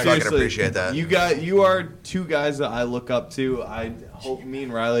But really fucking seriously, appreciate that. You are two guys that I look up to. I hope me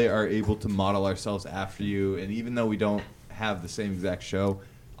and Riley are able to model ourselves after you. And even though we don't have the same exact show,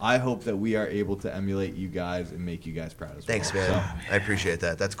 I hope that we are able to emulate you guys and make you guys proud as well. Thanks, man. I appreciate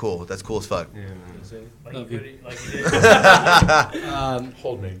that. That's cool. That's cool as fuck.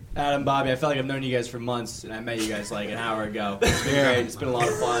 Hold me. Adam, Bobby, I feel like I've known you guys for months, and I met you guys like an hour ago. It's been great. It's been a lot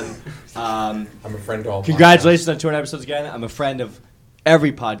of fun. I'm a friend of all. Congratulations on 200 episodes again. I'm a friend of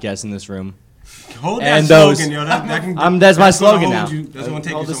every podcast in this room. Hold that slogan, yo. That's my slogan now. That's gonna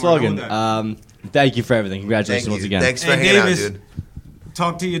take Hold you the somewhere. slogan. Thank you for everything. Congratulations once again. Thanks for hanging out, dude.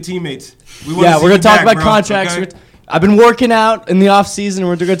 Talk to your teammates. We're going to talk about contracts. Okay? I've been working out in the off season.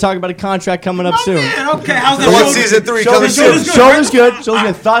 We're going to talk about a contract coming up soon. Okay, how's that? Thought season 3 coming soon. Shoulder's good.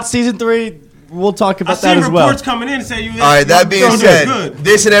 Thought season 3. We'll talk about that as well. Reports coming in and say you. All right. That being said,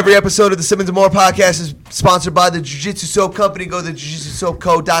 this and every episode of the Simmons and More podcast is sponsored by the Jiu-Jitsu Soap Company. Go to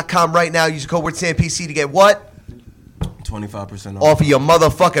jiu-jitsusoapco.com right now. Use the code word SAMPC to get what? 25% off of your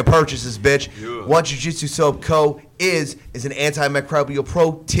motherfucking purchases, bitch. Yeah. What Jiu-Jitsu Soap Co. is an antimicrobial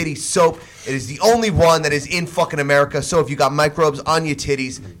pro titty soap. It is the only one that is in fucking America. So if you got microbes on your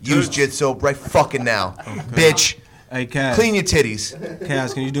titties, use Jit Soap right fucking now. Bitch. Hey, Kaz. Clean your titties.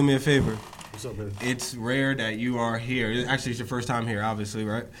 Kaz, can you do me a favor? What's up, man? It's rare that you are here. Actually, it's your first time here, obviously,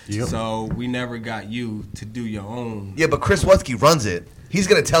 right? Yep. So we never got you to do your own. Yeah, but Chris Wutsky runs it. He's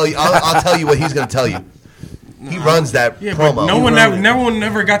going to tell you. I'll tell you what he's going to tell you. He runs that promo. But no one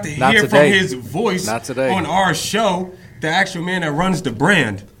never got to hear from his voice on our show, the actual man that runs the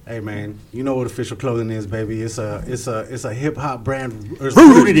brand. Hey man, you know what official clothing is, baby. It's a hip hop brand. It's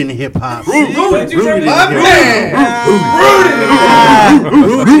rooted in hip hop. Rooted in hip hop.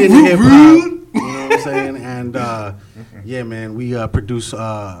 You know what I'm saying? And yeah, man, we produce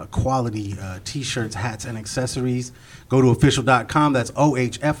quality T-shirts, hats, and accessories. Go to official.com. That's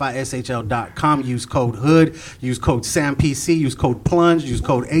OHFISHL.com. Use code HOOD. Use code SAMPC. Use code PLUNGE. Use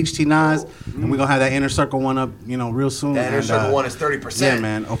code HT9s. And we're going to have that Inner Circle one up, real soon. That Inner Circle one is 30%. Yeah,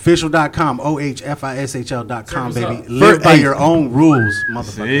 man. Official.com. OHFISHL.com, baby. Live by your own rules,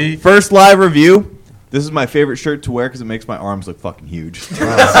 motherfucker. First live review. This is my favorite shirt to wear because it makes my arms look fucking huge. You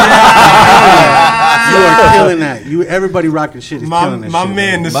are killing that. Everybody rocking shit is killing that shit. My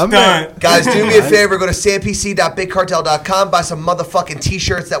man, the stunt. Guys, do me a favor. Go to sampc.bigcartel.com. Buy some motherfucking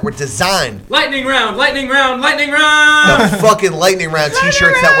T-shirts that were designed. Lightning round, lightning round, lightning round. The fucking lightning round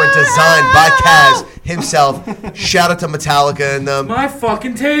T-shirts that were designed by Kaz himself. Shout out to Metallica and them. My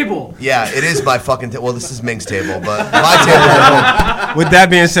fucking table. Yeah, it is my fucking table. Well, this is Ming's table, but my table. With that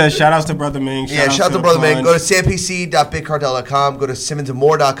being said, shout outs to Brother Ming. Shout out to Brother Ming. Go to sampc.bigcartel.com. Go to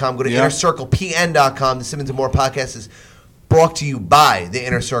simmonsandmore.com. Go to innercirclepn.com. The Simmons and More podcast is brought to you by the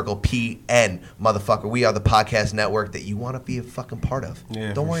Inner Circle PN, motherfucker. We are the podcast network that you want to be a fucking part of.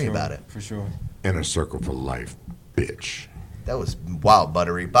 Yeah, don't worry about it. For sure. Inner Circle for life, bitch. That was wild,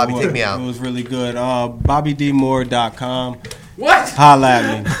 buttery. Bobby, take me out. It was really good. BobbyDMoore.com. What? Holla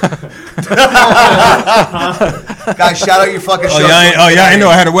at me. Guys, shout out your fucking show. Y'all ain't know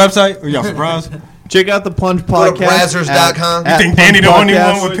I had a website? Are y'all surprised? Check out the Plunge Podcast. Go to Brazzers.com. You think Danny the only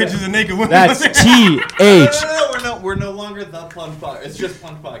one with pictures of naked women? That's TH. We're no longer the Plunge Podcast. It's just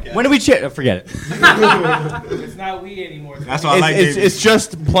Plunge Podcast. When did we forget it. It's not we anymore. That's why I like it. It's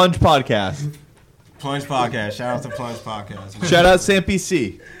just Plunge Podcast. Plunge Podcast. Shout out to Plunge Podcast. Shout out Sam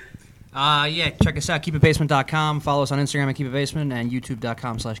PC. Yeah, check us out, keepitbasement.com. Follow us on Instagram at keepitbasement and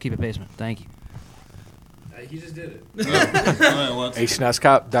youtube.com/keepitbasement. Thank you. He just did it.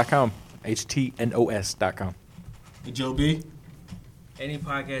 HTNOS.com. HTNOS.com. Hey, Joe B. Any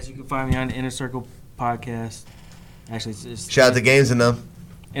podcast, you can find me on the Inner Circle Podcast. Actually, it's shout out to Games and them.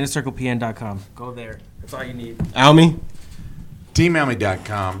 InnerCirclePN.com. Go there. That's all you need. Almy.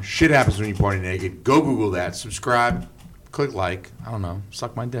 TeamAlmy.com. Shit happens when you party naked. Go Google that. Subscribe. Click like. I don't know.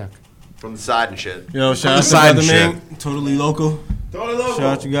 Suck my dick. From the side and shit. Yo, shout out to Brother Ming. Totally local. Shout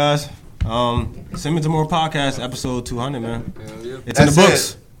out you guys. Simmons and More Podcast, episode 200, man. It's in the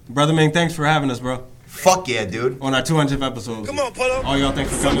books. Brother Ming, thanks for having us, bro. Fuck yeah, dude. On our 200th episode. Come on, pull up. All y'all,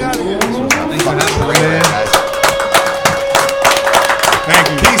 thanks for coming. Thanks for having me, guys. Thank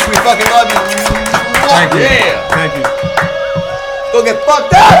you. Peace, we fucking love you. Thank you. Yeah. Thank you. Go get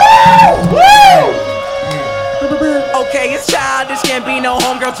fucked up. Woo! Okay, it's childish, can't be no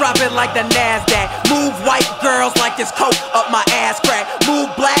homegirl, drop it like the NASDAQ. Move white girls like this coke up my ass crack. Move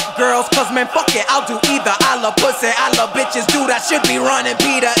black girls, cause man, fuck it, I'll do either. I love pussy, I love bitches, dude, I should be running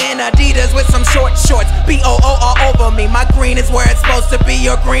Peter in Adidas with some short shorts. B-O-O all over me, my green is where it's supposed to be.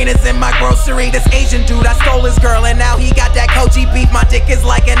 Your green is in my grocery. This Asian dude, I stole his girl and now he got that Koji beef. My dick is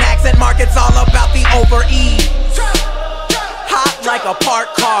like an accent mark, it's all about the over-E. hot like a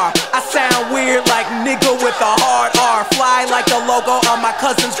parked car. I sound weird like nigga with a hard R. Fly like the logo on my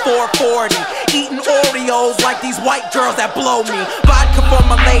cousin's 440. Eating Oreos like these white girls that blow me. Vodka for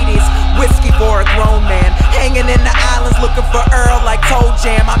my ladies, whiskey for a grown man. Hanging in the islands looking for Earl like Toe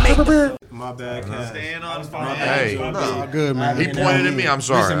Jam. I make my bad, Cass. Staying on fire. Hey, good, man. He pointed at me. I'm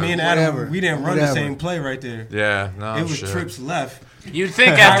sorry. Listen, me and Adam, we didn't run the same play right there. Yeah, no, it was shit. trips left. You'd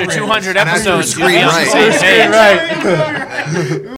think after 200 episodes, you'd be on the right. same page. Right.